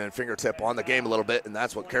force and fingertip on the game a little bit, and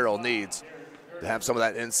that's what Carroll needs to have some of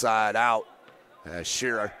that inside out. As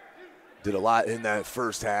Shearer did a lot in that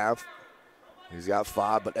first half. He's got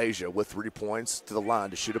 5, but Asia with 3 points to the line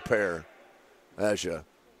to shoot a pair. Asia,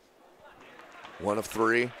 1 of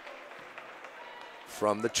 3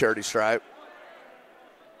 from the charity stripe.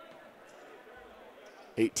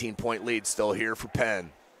 18-point lead still here for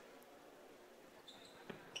Penn.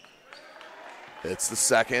 It's the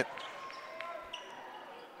second.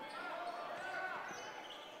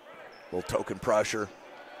 Little token pressure.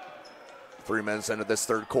 3 minutes into this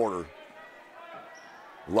third quarter.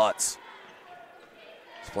 Lutz.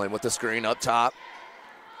 He's playing with the screen up top.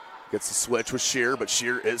 Gets the switch with Shear, but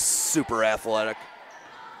Shear is super athletic.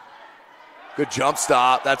 Good jump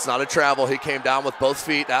stop. That's not a travel. He came down with both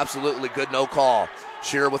feet. Absolutely good no call.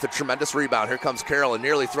 Shear with a tremendous rebound. Here comes Carroll and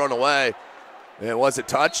nearly thrown away. And was it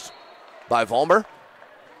touched by Vollmer?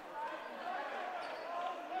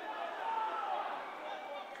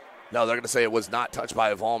 No, they're going to say it was not touched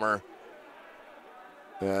by Vollmer.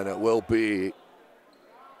 And it will be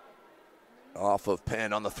off of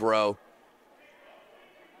Penn on the throw.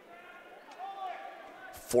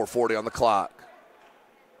 4:40 on the clock.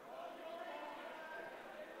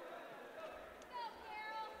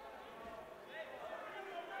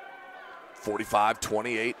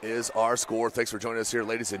 (45-28) is our score. Thanks for joining us here,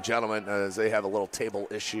 ladies and gentlemen, as they have a little table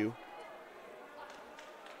issue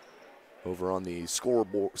over on the score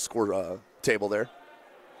table there.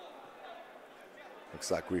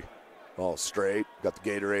 Looks like we all straight. Got the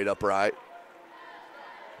Gatorade upright.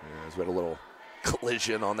 As we had a little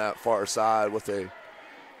collision on that far side with a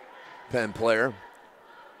Penn player.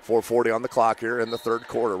 4:40 on the clock here in the third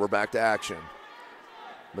quarter. We're back to action.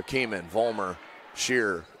 McKeeman, Vollmer,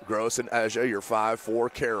 Shear, Gross, and Ezja, your 5 for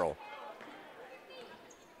Carroll.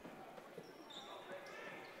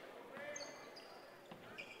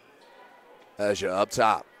 Ezja up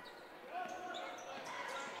top.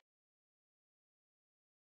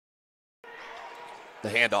 The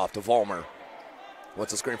handoff to Vollmer.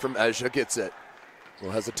 Wants a screen from Ezja, gets it. A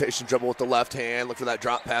little hesitation, dribble with the left hand. Look for that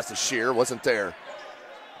drop pass to Shear, wasn't there.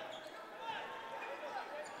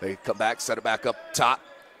 They come back, set it back up top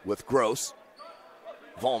with Gross.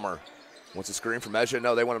 Vollmer wants a screen from Ezja.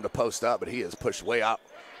 No, they want him to post up, but he is pushed way out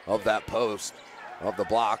of that post of the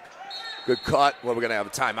block. Good cut. Well, we're going to have a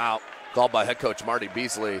timeout called by head coach Marty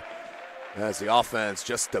Beasley as the offense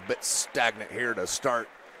just a bit stagnant here to start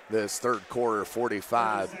this third quarter.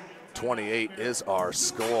 45-28 is our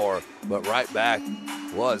score, but right back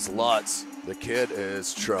was Lutz. The kid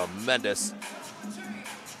is tremendous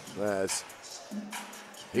as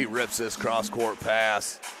he rips this cross-court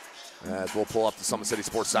pass. As we'll pull up the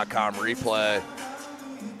SummitCitySports.com replay.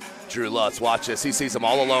 Drew Lutz, watch this. He sees him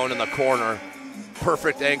all alone in the corner.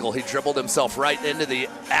 Perfect angle. He dribbled himself right into the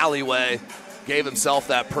alleyway. Gave himself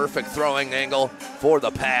that perfect throwing angle for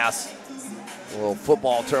the pass. A little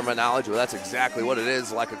football terminology, but that's exactly what it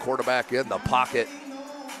is, like a quarterback in the pocket.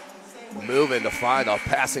 Moving to find a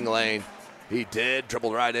passing lane. He did,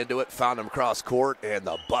 dribbled right into it, found him cross court, and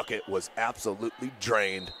the bucket was absolutely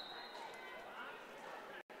drained.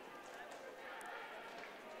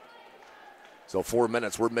 So 4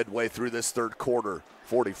 minutes, we're midway through this third quarter,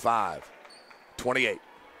 45-28.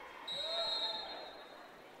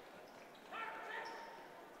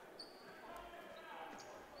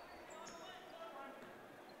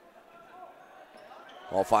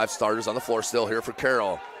 All 5 starters on the floor still here for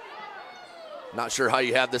Carroll. Not sure how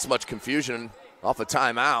you have this much confusion off a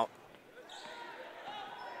timeout.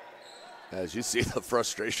 As you see the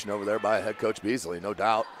frustration over there by head coach Beasley, no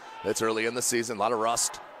doubt. It's early in the season, a lot of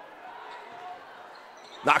rust.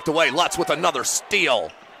 Knocked away, Lutz with another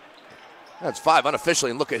steal. That's 5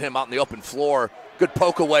 unofficially, and look at him out in the open floor. Good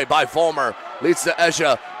poke away by Vollmer. Leads to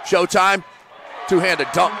Ezja. Showtime. Two-handed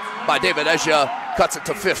dunk by David Ezja. Cuts it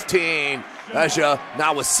to 15. Ezja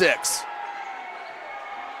now with 6.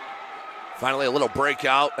 Finally a little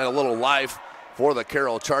breakout and a little life for the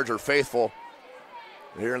Carroll Charger faithful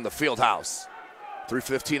here in the field house.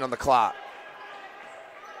 3:15 on the clock.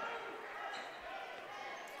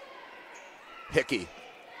 Hickey.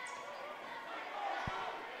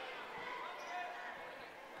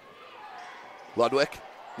 Ludwig.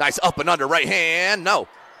 Nice up and under right hand. No.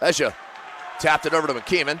 Ezja tapped it over to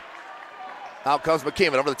McKeeman. Out comes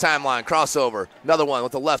McKeeman over the timeline. Crossover. Another one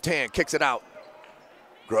with the left hand. Kicks it out.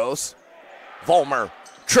 Gross. Vollmer.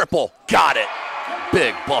 Triple. Got it.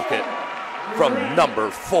 Big bucket from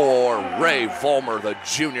number 4, Ray Vollmer, the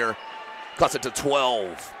junior. Cuts it to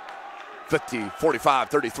 12. 50, 45,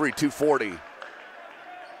 33, 240.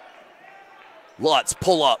 Lutz,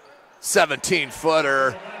 pull up.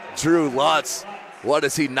 17-footer. Drew Lutz. What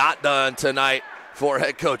has he not done tonight for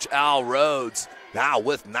head coach Al Rhodes? Now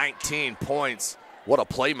with 19 points. What a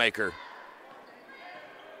playmaker.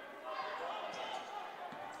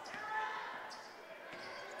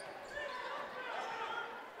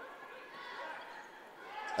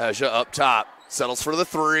 Ezja up top. Settles for the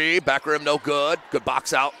 3. Back rim no good. Good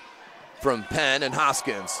box out from Penn and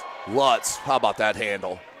Hoskins. Lutz, how about that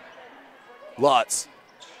handle? Lutz.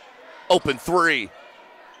 Open 3.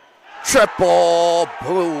 Triple.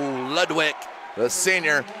 Boo. Ludwig, the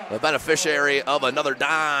senior, the beneficiary of another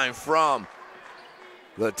dime from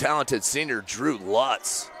the talented senior Drew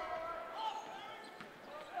Lutz.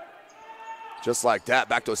 Just like that,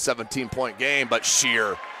 back to a 17-point game, but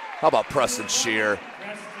Shear. How about Preston Shear?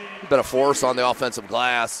 Been a force on the offensive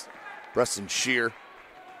glass. Preston Shear.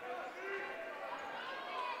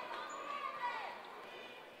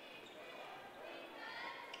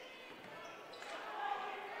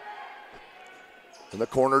 In the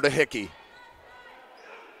corner to Hickey.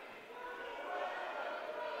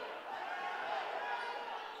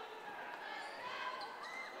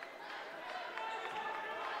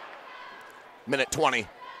 Minute 20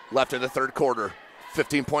 left in the third quarter.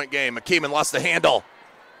 15-point game. McKeeman lost the handle.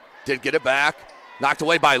 Did get it back. Knocked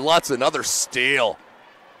away by Lutz. Another steal.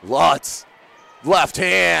 Lutz. Left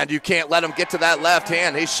hand. You can't let him get to that left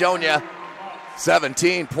hand. He's shown you.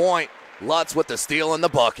 17-point. Lutz with the steal in the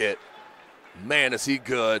bucket. Man, is he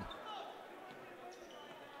good.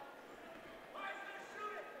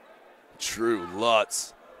 Drew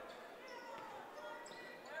Lutz.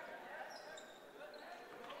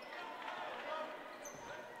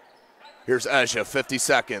 Here's IHSAA, 50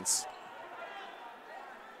 seconds.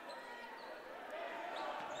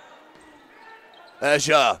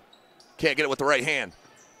 IHSAA can't get it with the right hand.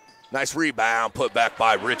 Nice rebound, put back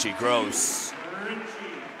by Richie Gross.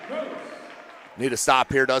 Need a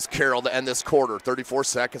stop here, does Carroll, to end this quarter. 34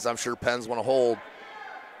 seconds, I'm sure Penn's want to hold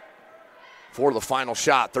for the final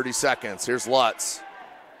shot. 30 seconds, here's Lutz.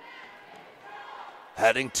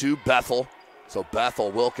 Heading to Bethel, so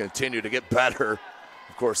Bethel will continue to get better.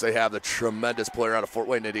 Of course, they have the tremendous player out of Fort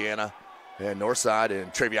Wayne, Indiana, and Northside,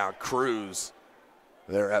 and Travion Cruz.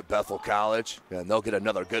 They're at Bethel College, and they'll get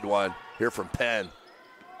another good one here from Penn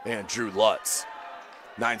and Drew Lutz.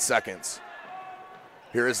 9 seconds.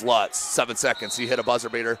 Here is Lutz, 7 seconds. He hit a buzzer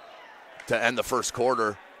beater to end the first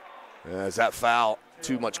quarter. As that foul,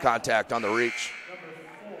 too much contact on the reach.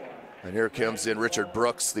 And here comes in Richard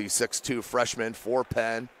Brooks, the 6'2 freshman for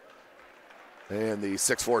Penn, and the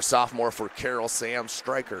 6'4 sophomore for Carroll, Sam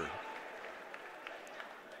Stryker.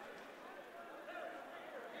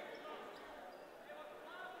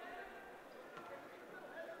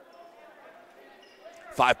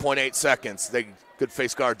 .8 seconds. They good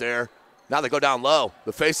face guard there. Now they go down low.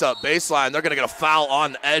 The face-up baseline. They're going to get a foul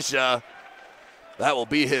on IHSAA. That will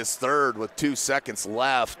be his third with 2 seconds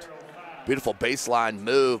left. Beautiful baseline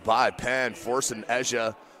move by Penn, forcing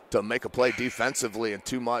IHSAA to make a play defensively, and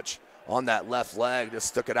too much on that left leg. Just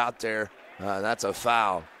stuck it out there. That's a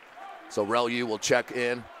foul. So Relu will check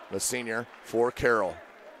in, the senior, for Carroll.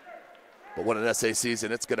 But what an SA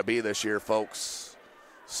season it's going to be this year, folks.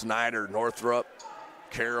 Snyder, Northrop,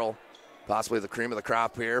 Carroll, possibly the cream of the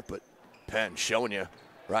crop here, but Penn showing you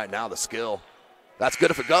right now the skill. That's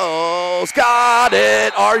good if it goes. Got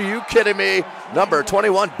it. Are you kidding me? Number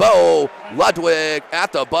 21, Bo Ludwig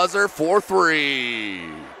at the buzzer for 3.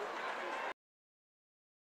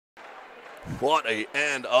 What a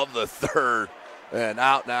end of the third. And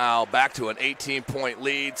out now, back to an 18-point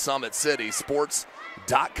lead,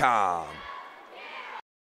 SummitCitySports.com.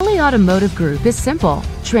 Kelly Automotive Group is simple,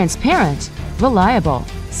 transparent, reliable.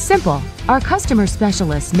 Simple. Our customer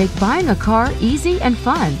specialists make buying a car easy and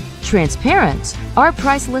fun. Transparent. Our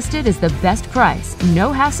price listed is the best price.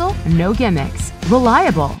 No hassle, no gimmicks.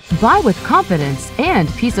 Reliable. Buy with confidence and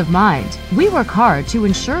peace of mind. We work hard to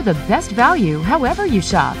ensure the best value however you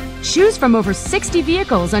shop. Choose from over 60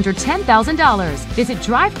 vehicles under $10,000. Visit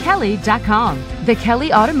drivekelly.com. The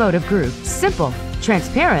Kelly Automotive Group. Simple,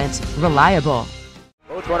 transparent, reliable.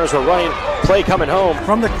 Both runners are running, play coming home.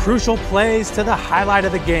 From the crucial plays to the highlight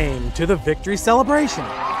of the game to the victory celebration,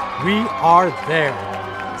 we are there.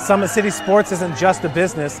 Summit City Sports isn't just a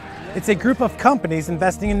business, it's a group of companies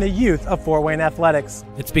investing in the youth of Fort Wayne athletics.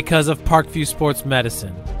 It's because of Parkview Sports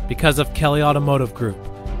Medicine, because of Kelly Automotive Group,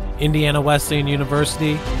 Indiana Wesleyan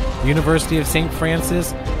University, University of St.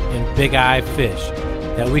 Francis, and Big Eye Fish,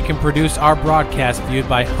 that we can produce our broadcast viewed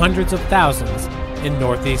by hundreds of thousands in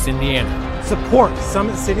Northeast Indiana. Support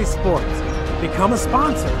Summit City Sports. Become a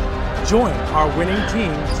sponsor. Join our winning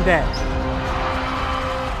team today.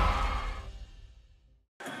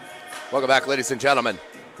 Welcome back, ladies and gentlemen.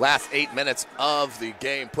 Last 8 minutes of the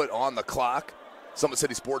game put on the clock.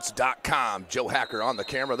 SummitCitySports.com. Joe Hacker on the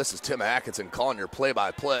camera. This is Tim Atkinson calling your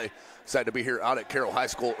play-by-play. Excited to be here out at Carroll High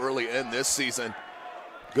School early in this season.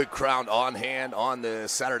 Good crowd on hand on the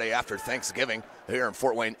Saturday after Thanksgiving here in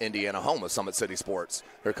Fort Wayne, Indiana, home of Summit City Sports.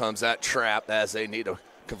 Here comes that trap as they need to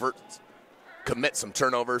commit some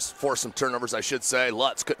turnovers, force some turnovers, I should say.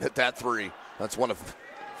 Lutz couldn't hit that 3. That's one of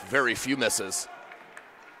very few misses.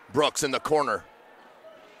 Brooks in the corner.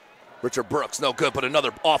 Richard Brooks, no good, but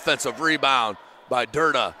another offensive rebound by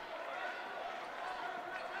Durda.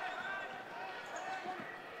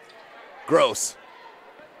 Gross.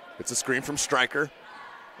 It's a screen from Stryker.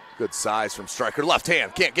 Good size from Stryker. Left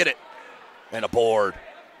hand, can't get it. And a board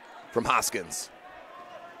from Hoskins.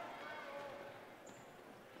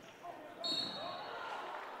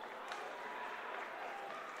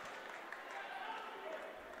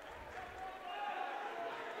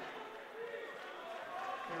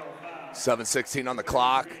 .7:16 on the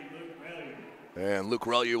clock. And Luke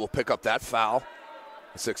Relu will pick up that foul.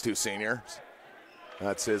 The 6'2 senior.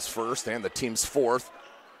 That's his first and the team's fourth.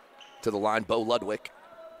 To the line, Bo Ludwig.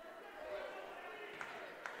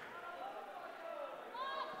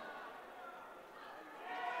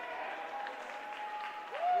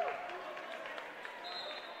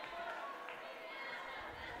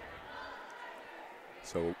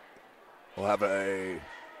 So we'll have the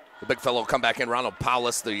big fellow will come back in. Ronald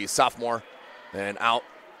Paulus, the sophomore, and out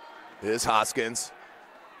is Hoskins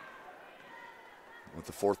with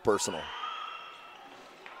the fourth personal.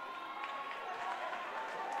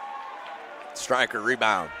 Stryker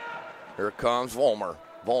rebound. Here comes Volmer.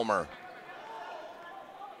 Volmer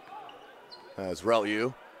as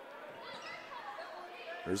Relu.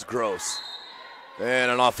 There's Gross.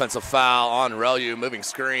 And an offensive foul on Relu, moving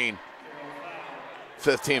screen.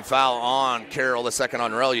 15 foul on Carroll, the second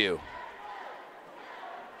on Relu.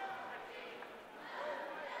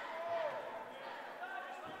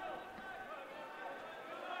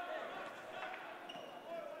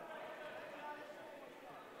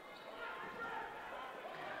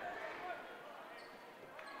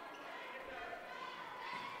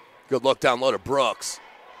 Good look down low to Brooks.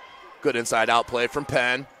 Good inside out play from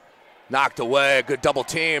Penn. Knocked away, good double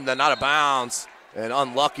team, then out of bounds. An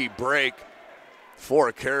unlucky break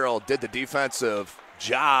for Carroll. Did the defensive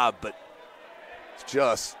job, but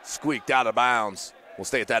just squeaked out of bounds. We'll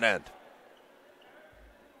stay at that end.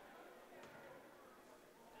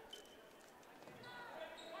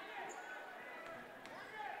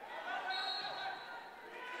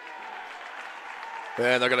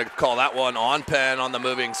 And they're going to call that one on Penn on the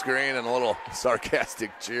moving screen, and a little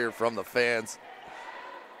sarcastic cheer from the fans.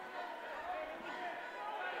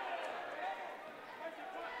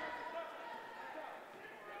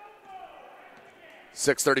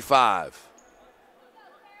 .635.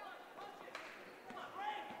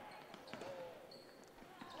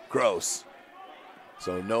 Gross.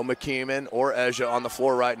 So no McKeeman or IHSAA on the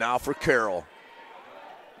floor right now for Carroll.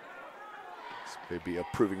 Maybe a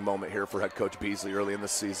proving moment here for head coach Beasley early in the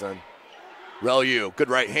season. Relu, good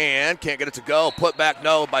right hand, can't get it to go. Put back,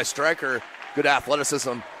 no, by Stryker. Good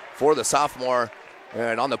athleticism for the sophomore.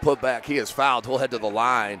 And on the putback, he is fouled. He'll head to the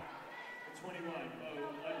line.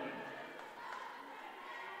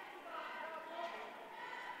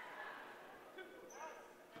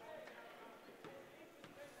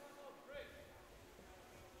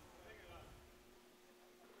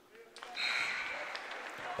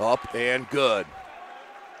 Up and good.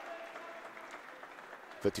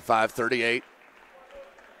 55-38.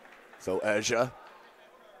 So IHSAA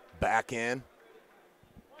back in.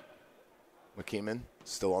 McKeeman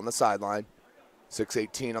still on the sideline.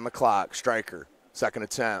 6:18 on the clock. Stryker, second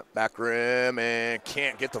attempt. Back rim and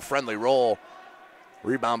can't get the friendly roll.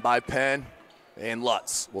 Rebound by Penn. And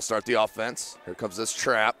Lutz will start the offense. Here comes this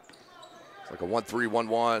trap. It's like a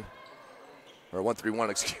 1-3-1-1. Or 1-3-1,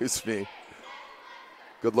 excuse me.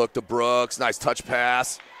 Good look to Brooks. Nice touch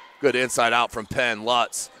pass. Good inside out from Penn.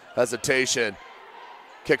 Lutz, hesitation.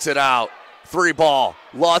 Kicks it out. 3-ball.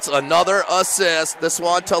 Lutz, another assist. This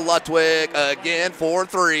one to Ludwig again for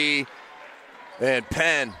 3. And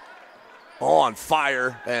Penn on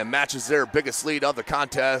fire and matches their biggest lead of the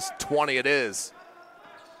contest. 20 it is.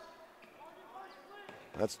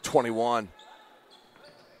 That's 21.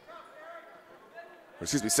 Or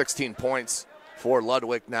excuse me, 16 points for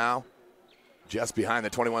Ludwig now. Just behind the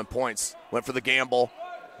 21 points. Went for the gamble.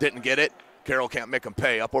 Didn't get it. Carroll can't make him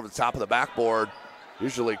pay. Up over the top of the backboard.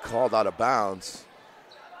 Usually called out of bounds.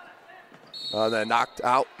 Then knocked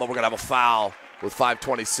out, but we're going to have a foul with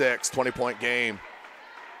 5:26, 20-point game.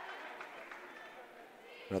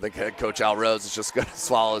 I think head coach Al Rose is just going to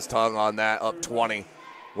swallow his tongue on that. Up 20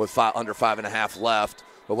 with under 5.5 left.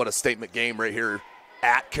 But what a statement game right here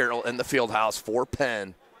at Carroll in the field house for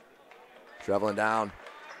Penn. Traveling down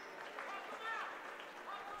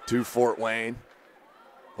to Fort Wayne.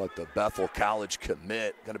 But the Bethel College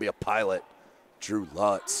commit, going to be a pilot, Drew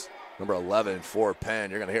Lutz, number 11 for Penn.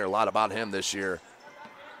 You're going to hear a lot about him this year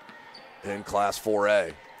in Class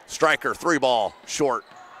 4A. Stryker, 3-ball, short.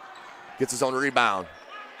 Gets his own rebound.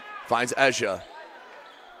 Finds IHSAA.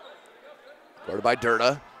 Guarded by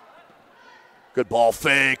Durda. Good ball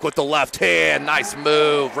fake with the left hand. Nice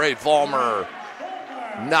move, Ray Vollmer.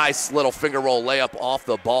 Nice little finger roll layup off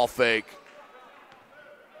the ball fake.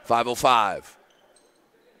 5:05.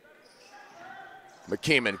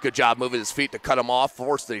 McKeeman, good job moving his feet to cut him off,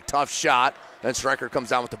 forced a tough shot, and Stryker comes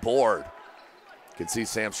down with the board. You can see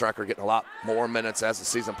Sam Stryker getting a lot more minutes as the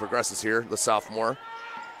season progresses here, the sophomore.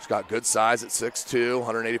 He's got good size at 6'2",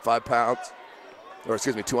 185 pounds, or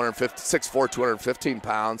excuse me, 6'4", 215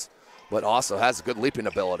 pounds, but also has a good leaping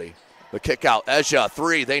ability. The kick out, IHSAA,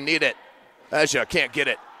 3, they need it. IHSAA can't get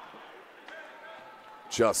it.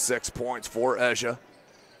 Just 6 points for IHSAA.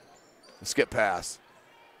 Skip pass.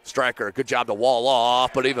 Stryker, good job to wall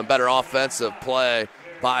off, but even better offensive play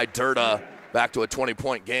by Durda. Back to a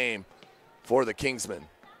 20-point game for the Kingsmen.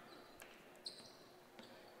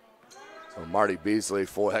 So Marty Beasley,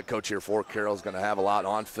 head coach here for Carroll, is going to have a lot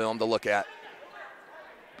on film to look at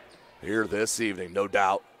here this evening, no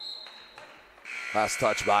doubt. Last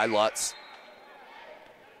touch by Lutz.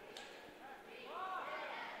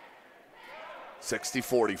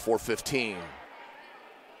 60-40, 4:15.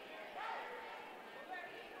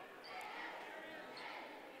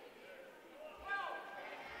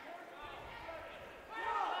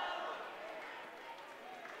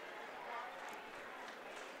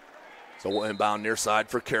 So we'll inbound near side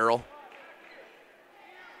for Carroll.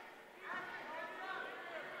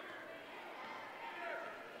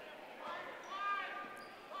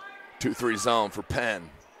 Two-three zone for Penn.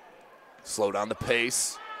 Slow down the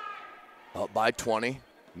pace. Up by 20.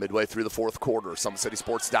 Midway through the fourth quarter.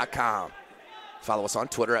 SummitCitySports.com. Follow us on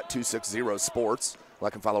Twitter at 260sports.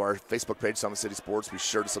 Like and follow our Facebook page, Summit City Sports. Be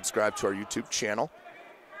sure to subscribe to our YouTube channel.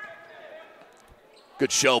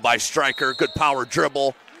 Good show by Stryker. Good power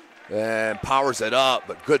dribble. And powers it up,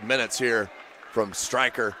 but good minutes here from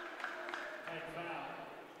Stryker.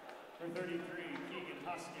 For 33, Keegan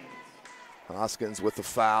Hoskins. Hoskins with the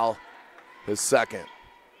foul, his second.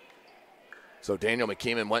 So Daniel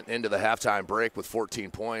McKeeman went into the halftime break with 14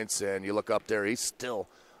 points, and you look up there, he still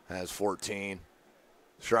has 14.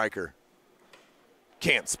 Stryker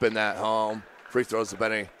can't spin that home. Free throws have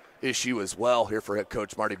been an issue as well here for head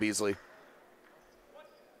coach Marty Beasley.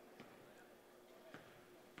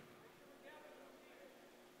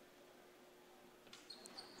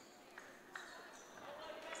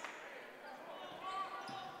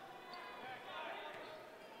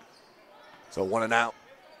 So 1 and out.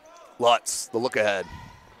 Lutz, the look ahead.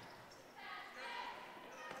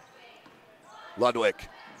 Ludwig,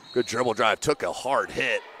 good dribble drive, took a hard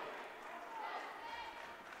hit.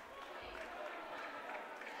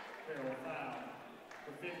 Carroll foul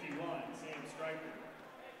for 51, Sam Stryker.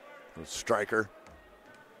 Stryker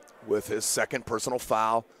with his second personal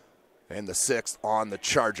foul and the 6th on the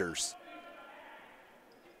Chargers.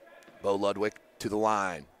 Bo Ludwig to the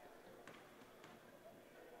line.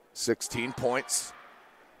 16 points,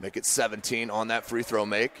 make it 17 on that free throw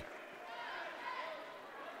make.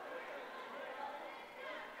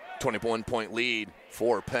 21-point lead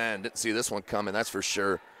for Penn. Didn't see this one coming, that's for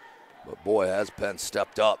sure. But boy, has Penn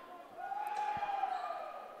stepped up.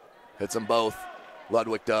 Hits them both.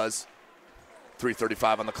 Ludwig does.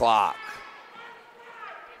 3:35 on the clock.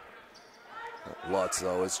 Lutz,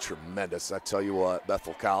 though, is tremendous. I tell you what,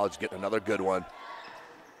 Bethel College getting another good one.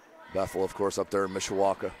 Bethel, of course, up there in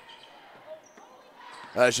Mishawaka.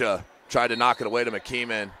 Ezja tried to knock it away to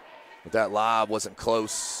McKeeman, but that lob wasn't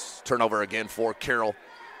close. Turnover again for Carroll.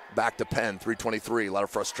 Back to Penn, 3:23. A lot of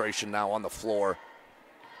frustration now on the floor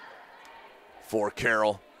for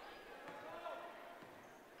Carroll.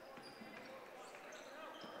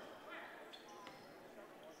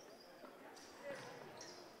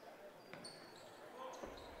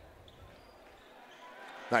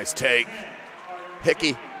 Nice take.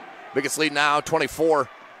 Hickey, biggest lead now, 24.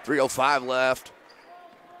 3:05 left.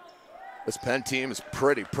 This Penn team is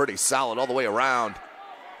pretty solid all the way around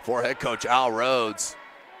for head coach Al Rhodes.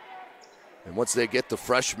 And once they get the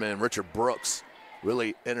freshman, Richard Brooks,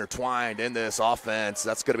 really intertwined in this offense,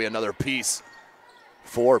 that's going to be another piece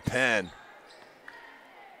for Penn.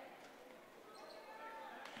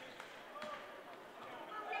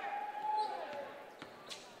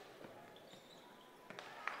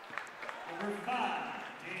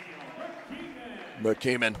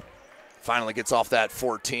 McKeeman finally gets off that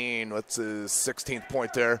 14. What's his 16th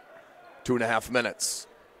point there? 2.5 minutes.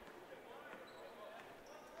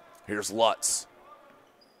 Here's Lutz.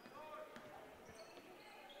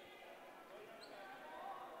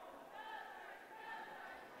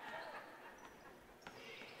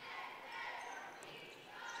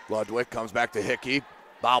 Ludwig comes back to Hickey,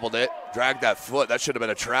 bobbled it, dragged that foot. That should have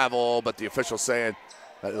been a travel, but the official saying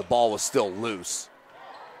that the ball was still loose.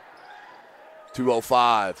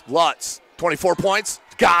 2:05. Lutz, 24 points.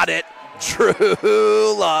 Got it.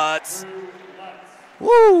 Drew Lutz.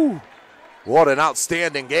 Woo! What an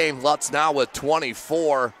outstanding game. Lutz now with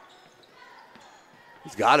 24.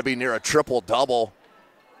 He's got to be near a triple-double.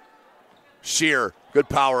 Shear, good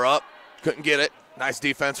power up. Couldn't get it. Nice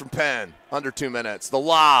defense from Penn. Under 2 minutes. The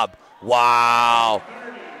lob. Wow.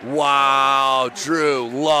 Wow. Drew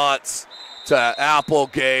Lutz to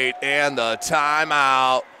Applegate and the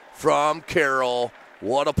timeout from Carroll.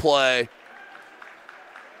 What a play.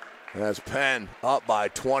 As Penn up by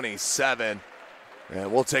 27.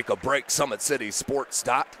 And we'll take a break.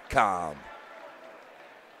 SummitCitySports.com.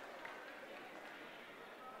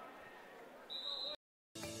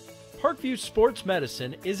 Parkview Sports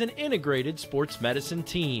Medicine is an integrated sports medicine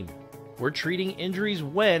team. We're treating injuries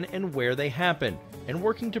when and where they happen and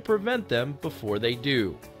working to prevent them before they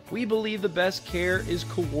do. We believe the best care is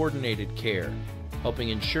coordinated care, helping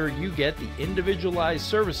ensure you get the individualized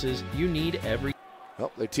services you need every.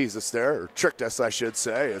 Well, they teased us there, or tricked us, I should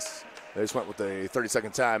say. They just went with a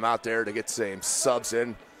 30-second time out there to get the same subs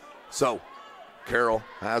in. So, Carroll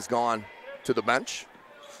has gone to the bench.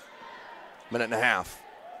 Minute and a half.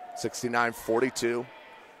 69-42.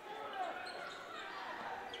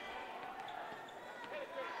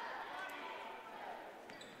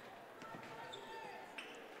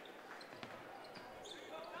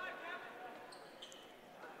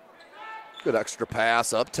 Good extra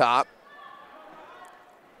pass up top.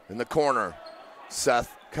 In the corner,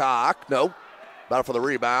 Seth Cock. Nope. Battle for the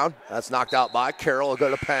rebound. That's knocked out by Carroll. It'll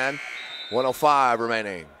go to Penn. 1:05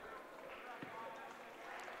 remaining.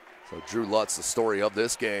 So Drew Lutz, the story of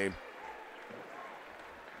this game.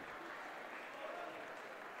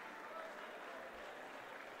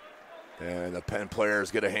 And the Penn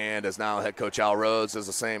players get a hand as now head coach Al Rhodes is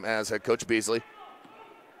the same as head coach Beasley.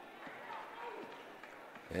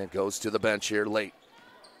 And goes to the bench here late.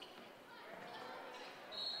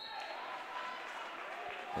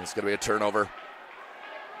 And it's going to be a turnover.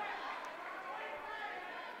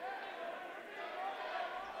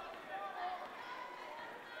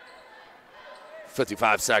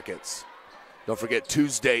 .55 seconds. Don't forget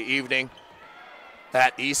Tuesday evening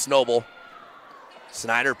at East Noble.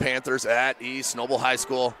 Snyder Panthers at East Noble High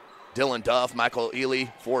School. Dylan Duff, Michael Ely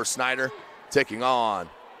for Snyder, taking on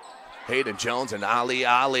Hayden Jones and Ali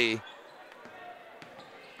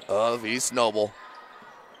of East Noble.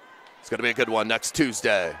 It's going to be a good one next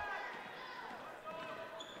Tuesday.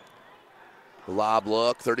 Lob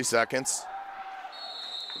look, 30 seconds.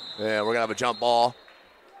 And we're going to have a jump ball.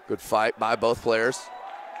 Good fight by both players.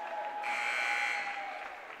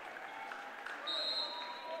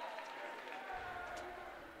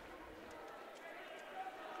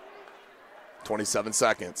 .27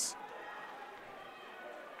 seconds.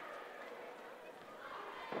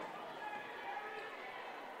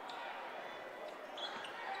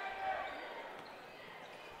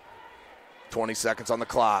 .20 seconds on the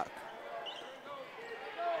clock.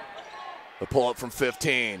 The pull up from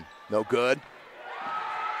 15, no good.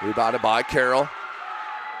 Rebounded by Carroll.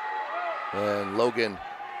 And Logan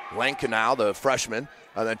Lankenau, the freshman,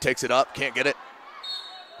 and then takes it up, can't get it.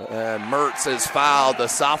 And Mertz is fouled, the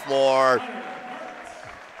sophomore.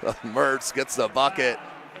 Mertz gets the bucket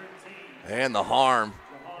and the harm.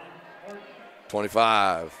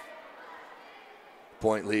 25.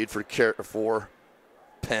 Point lead for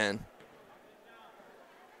Penn.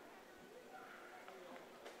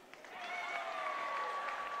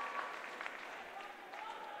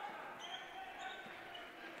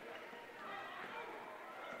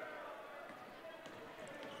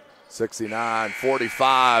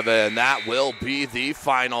 .69-45, and that will be the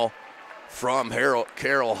final from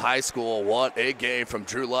Carroll High School. What a game from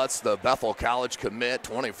Drew Lutz, the Bethel College commit,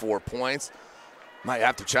 24 points. Might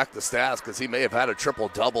have to check the stats because he may have had a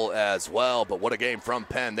triple-double as well, but what a game from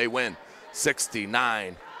Penn. They win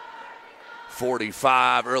 69-45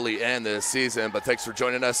 early end this season, but thanks for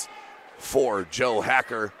joining us. For Joe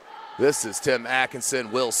Hacker, this is Tim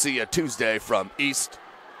Atkinson. We'll see you Tuesday from East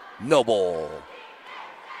Noble.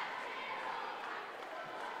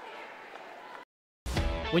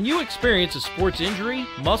 When you experience a sports injury,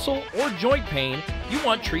 muscle, or joint pain, you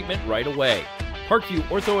want treatment right away. Parkview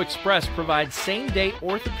Ortho Express provides same-day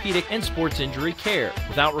orthopedic and sports injury care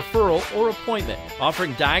without referral or appointment,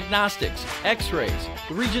 offering diagnostics, x-rays,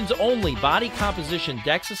 the region's only body composition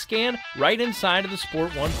DEXA scan right inside of the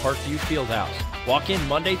Sport One Parkview Fieldhouse. Walk in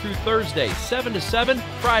Monday through Thursday, 7 to 7,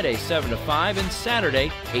 Friday, 7 to 5, and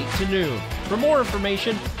Saturday, 8 to noon. For more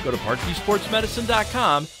information, go to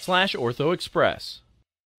parkviewsportsmedicine.com/orthoexpress.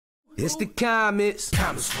 It's the comets.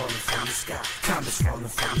 Comets falling from the sky. Comets falling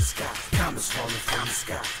from the sky. Comets falling from the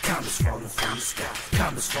sky. Comets falling from the sky.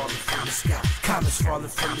 Comets falling from the sky. Comets falling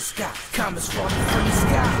from the sky. Comets falling from the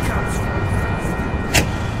sky. Comets falling from the sky.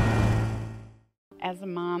 As a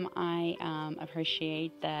mom, I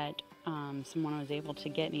appreciate that someone was able to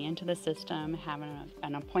get me into the system, having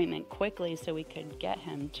an appointment quickly so we could get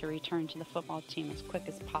him to return to the football team as quick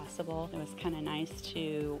as possible. It was kind of nice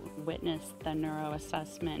to witness the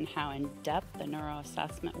neuroassessment and how in-depth the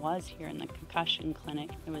neuroassessment was here in the concussion clinic.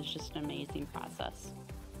 It was just an amazing process.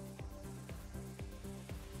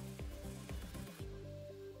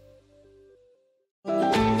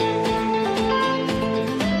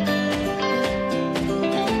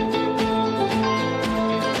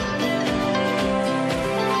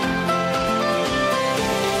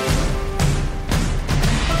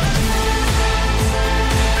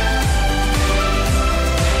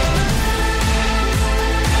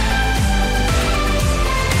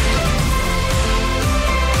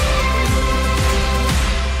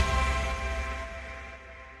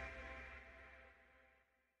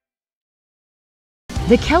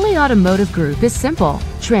 The Kelly Automotive Group is simple,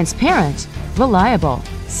 transparent, reliable.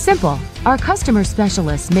 Simple. Our customer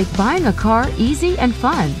specialists make buying a car easy and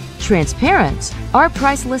fun. Transparent. Our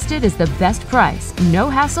price listed is the best price. No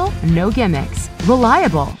hassle, no gimmicks.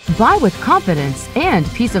 Reliable. Buy with confidence and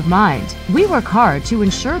peace of mind. We work hard to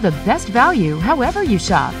ensure the best value however you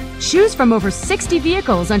shop. Choose from over 60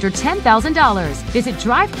 vehicles under $10,000. Visit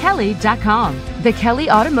drivekelly.com. The Kelly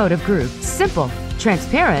Automotive Group. Simple,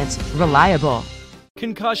 transparent, reliable.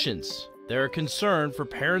 Concussions. They're a concern for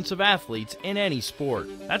parents of athletes in any sport.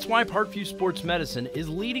 That's why Parkview Sports Medicine is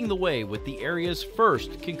leading the way with the area's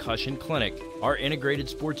first concussion clinic. Our integrated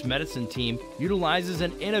sports medicine team utilizes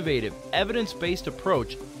an innovative, evidence-based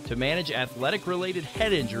approach to manage athletic-related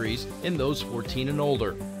head injuries in those 14 and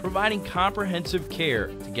older, providing comprehensive care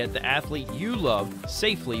to get the athlete you love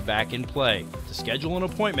safely back in play. To schedule an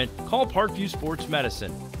appointment, call Parkview Sports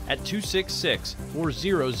Medicine at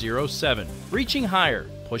 266-4007. Reaching higher,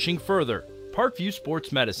 pushing further. Parkview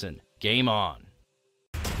Sports Medicine. Game on.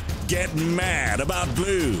 Get mad about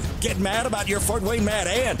blue. Get mad about your Fort Wayne Mad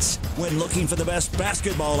Ants. When looking for the best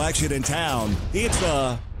basketball action in town, it's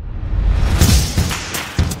the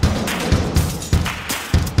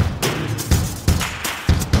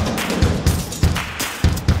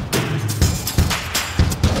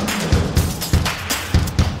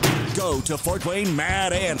Go to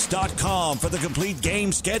FortWayneMadAnts.com for the complete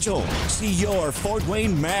game schedule. See your Fort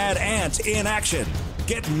Wayne Mad Ants in action.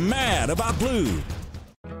 Get mad about blue.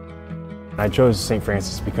 I chose St.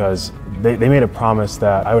 Francis because they made a promise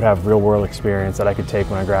that I would have real-world experience that I could take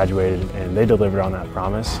when I graduated, and they delivered on that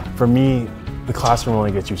promise. For me, the classroom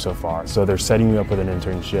only gets you so far, so they're setting you up with an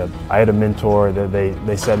internship. I had a mentor that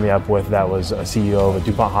they set me up with that was a CEO of a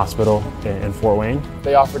DuPont hospital in Fort Wayne.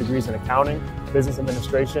 They offer degrees in accounting, business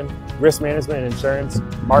administration, risk management and insurance,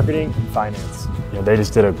 marketing, and finance. They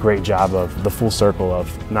just did a great job of the full circle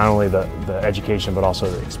of not only the education but also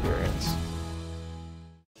the experience.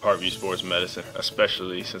 Parkview Sports Medicine,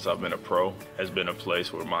 especially since I've been a pro, has been a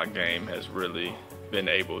place where my game has really been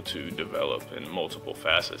able to develop in multiple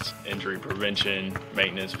facets. Injury prevention,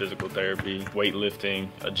 maintenance, physical therapy, weightlifting,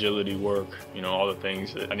 agility work, all the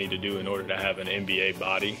things that I need to do in order to have an NBA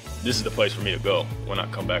body. This is the place for me to go when I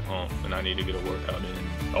come back home and I need to get a workout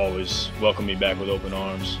in. Always welcome me back with open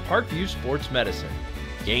arms. Parkview Sports Medicine.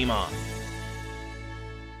 Game on.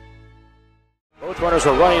 Both runners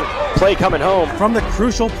are running, play coming home. From the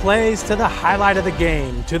crucial plays to the highlight of the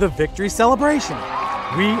game to the victory celebration,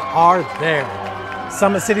 we are there.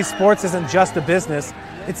 Summit City Sports isn't just a business,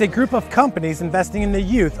 it's a group of companies investing in the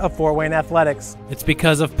youth of Fort Wayne athletics. It's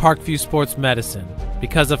because of Parkview Sports Medicine,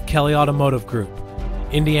 because of Kelly Automotive Group,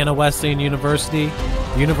 Indiana Wesleyan University,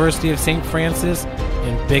 University of St. Francis,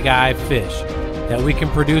 and Big Eye Fish, that we can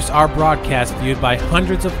produce our broadcast viewed by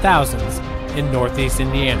hundreds of thousands in Northeast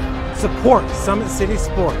Indiana. Support Summit City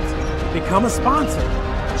Sports. Become a sponsor.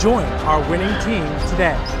 Join our winning team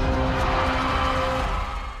today.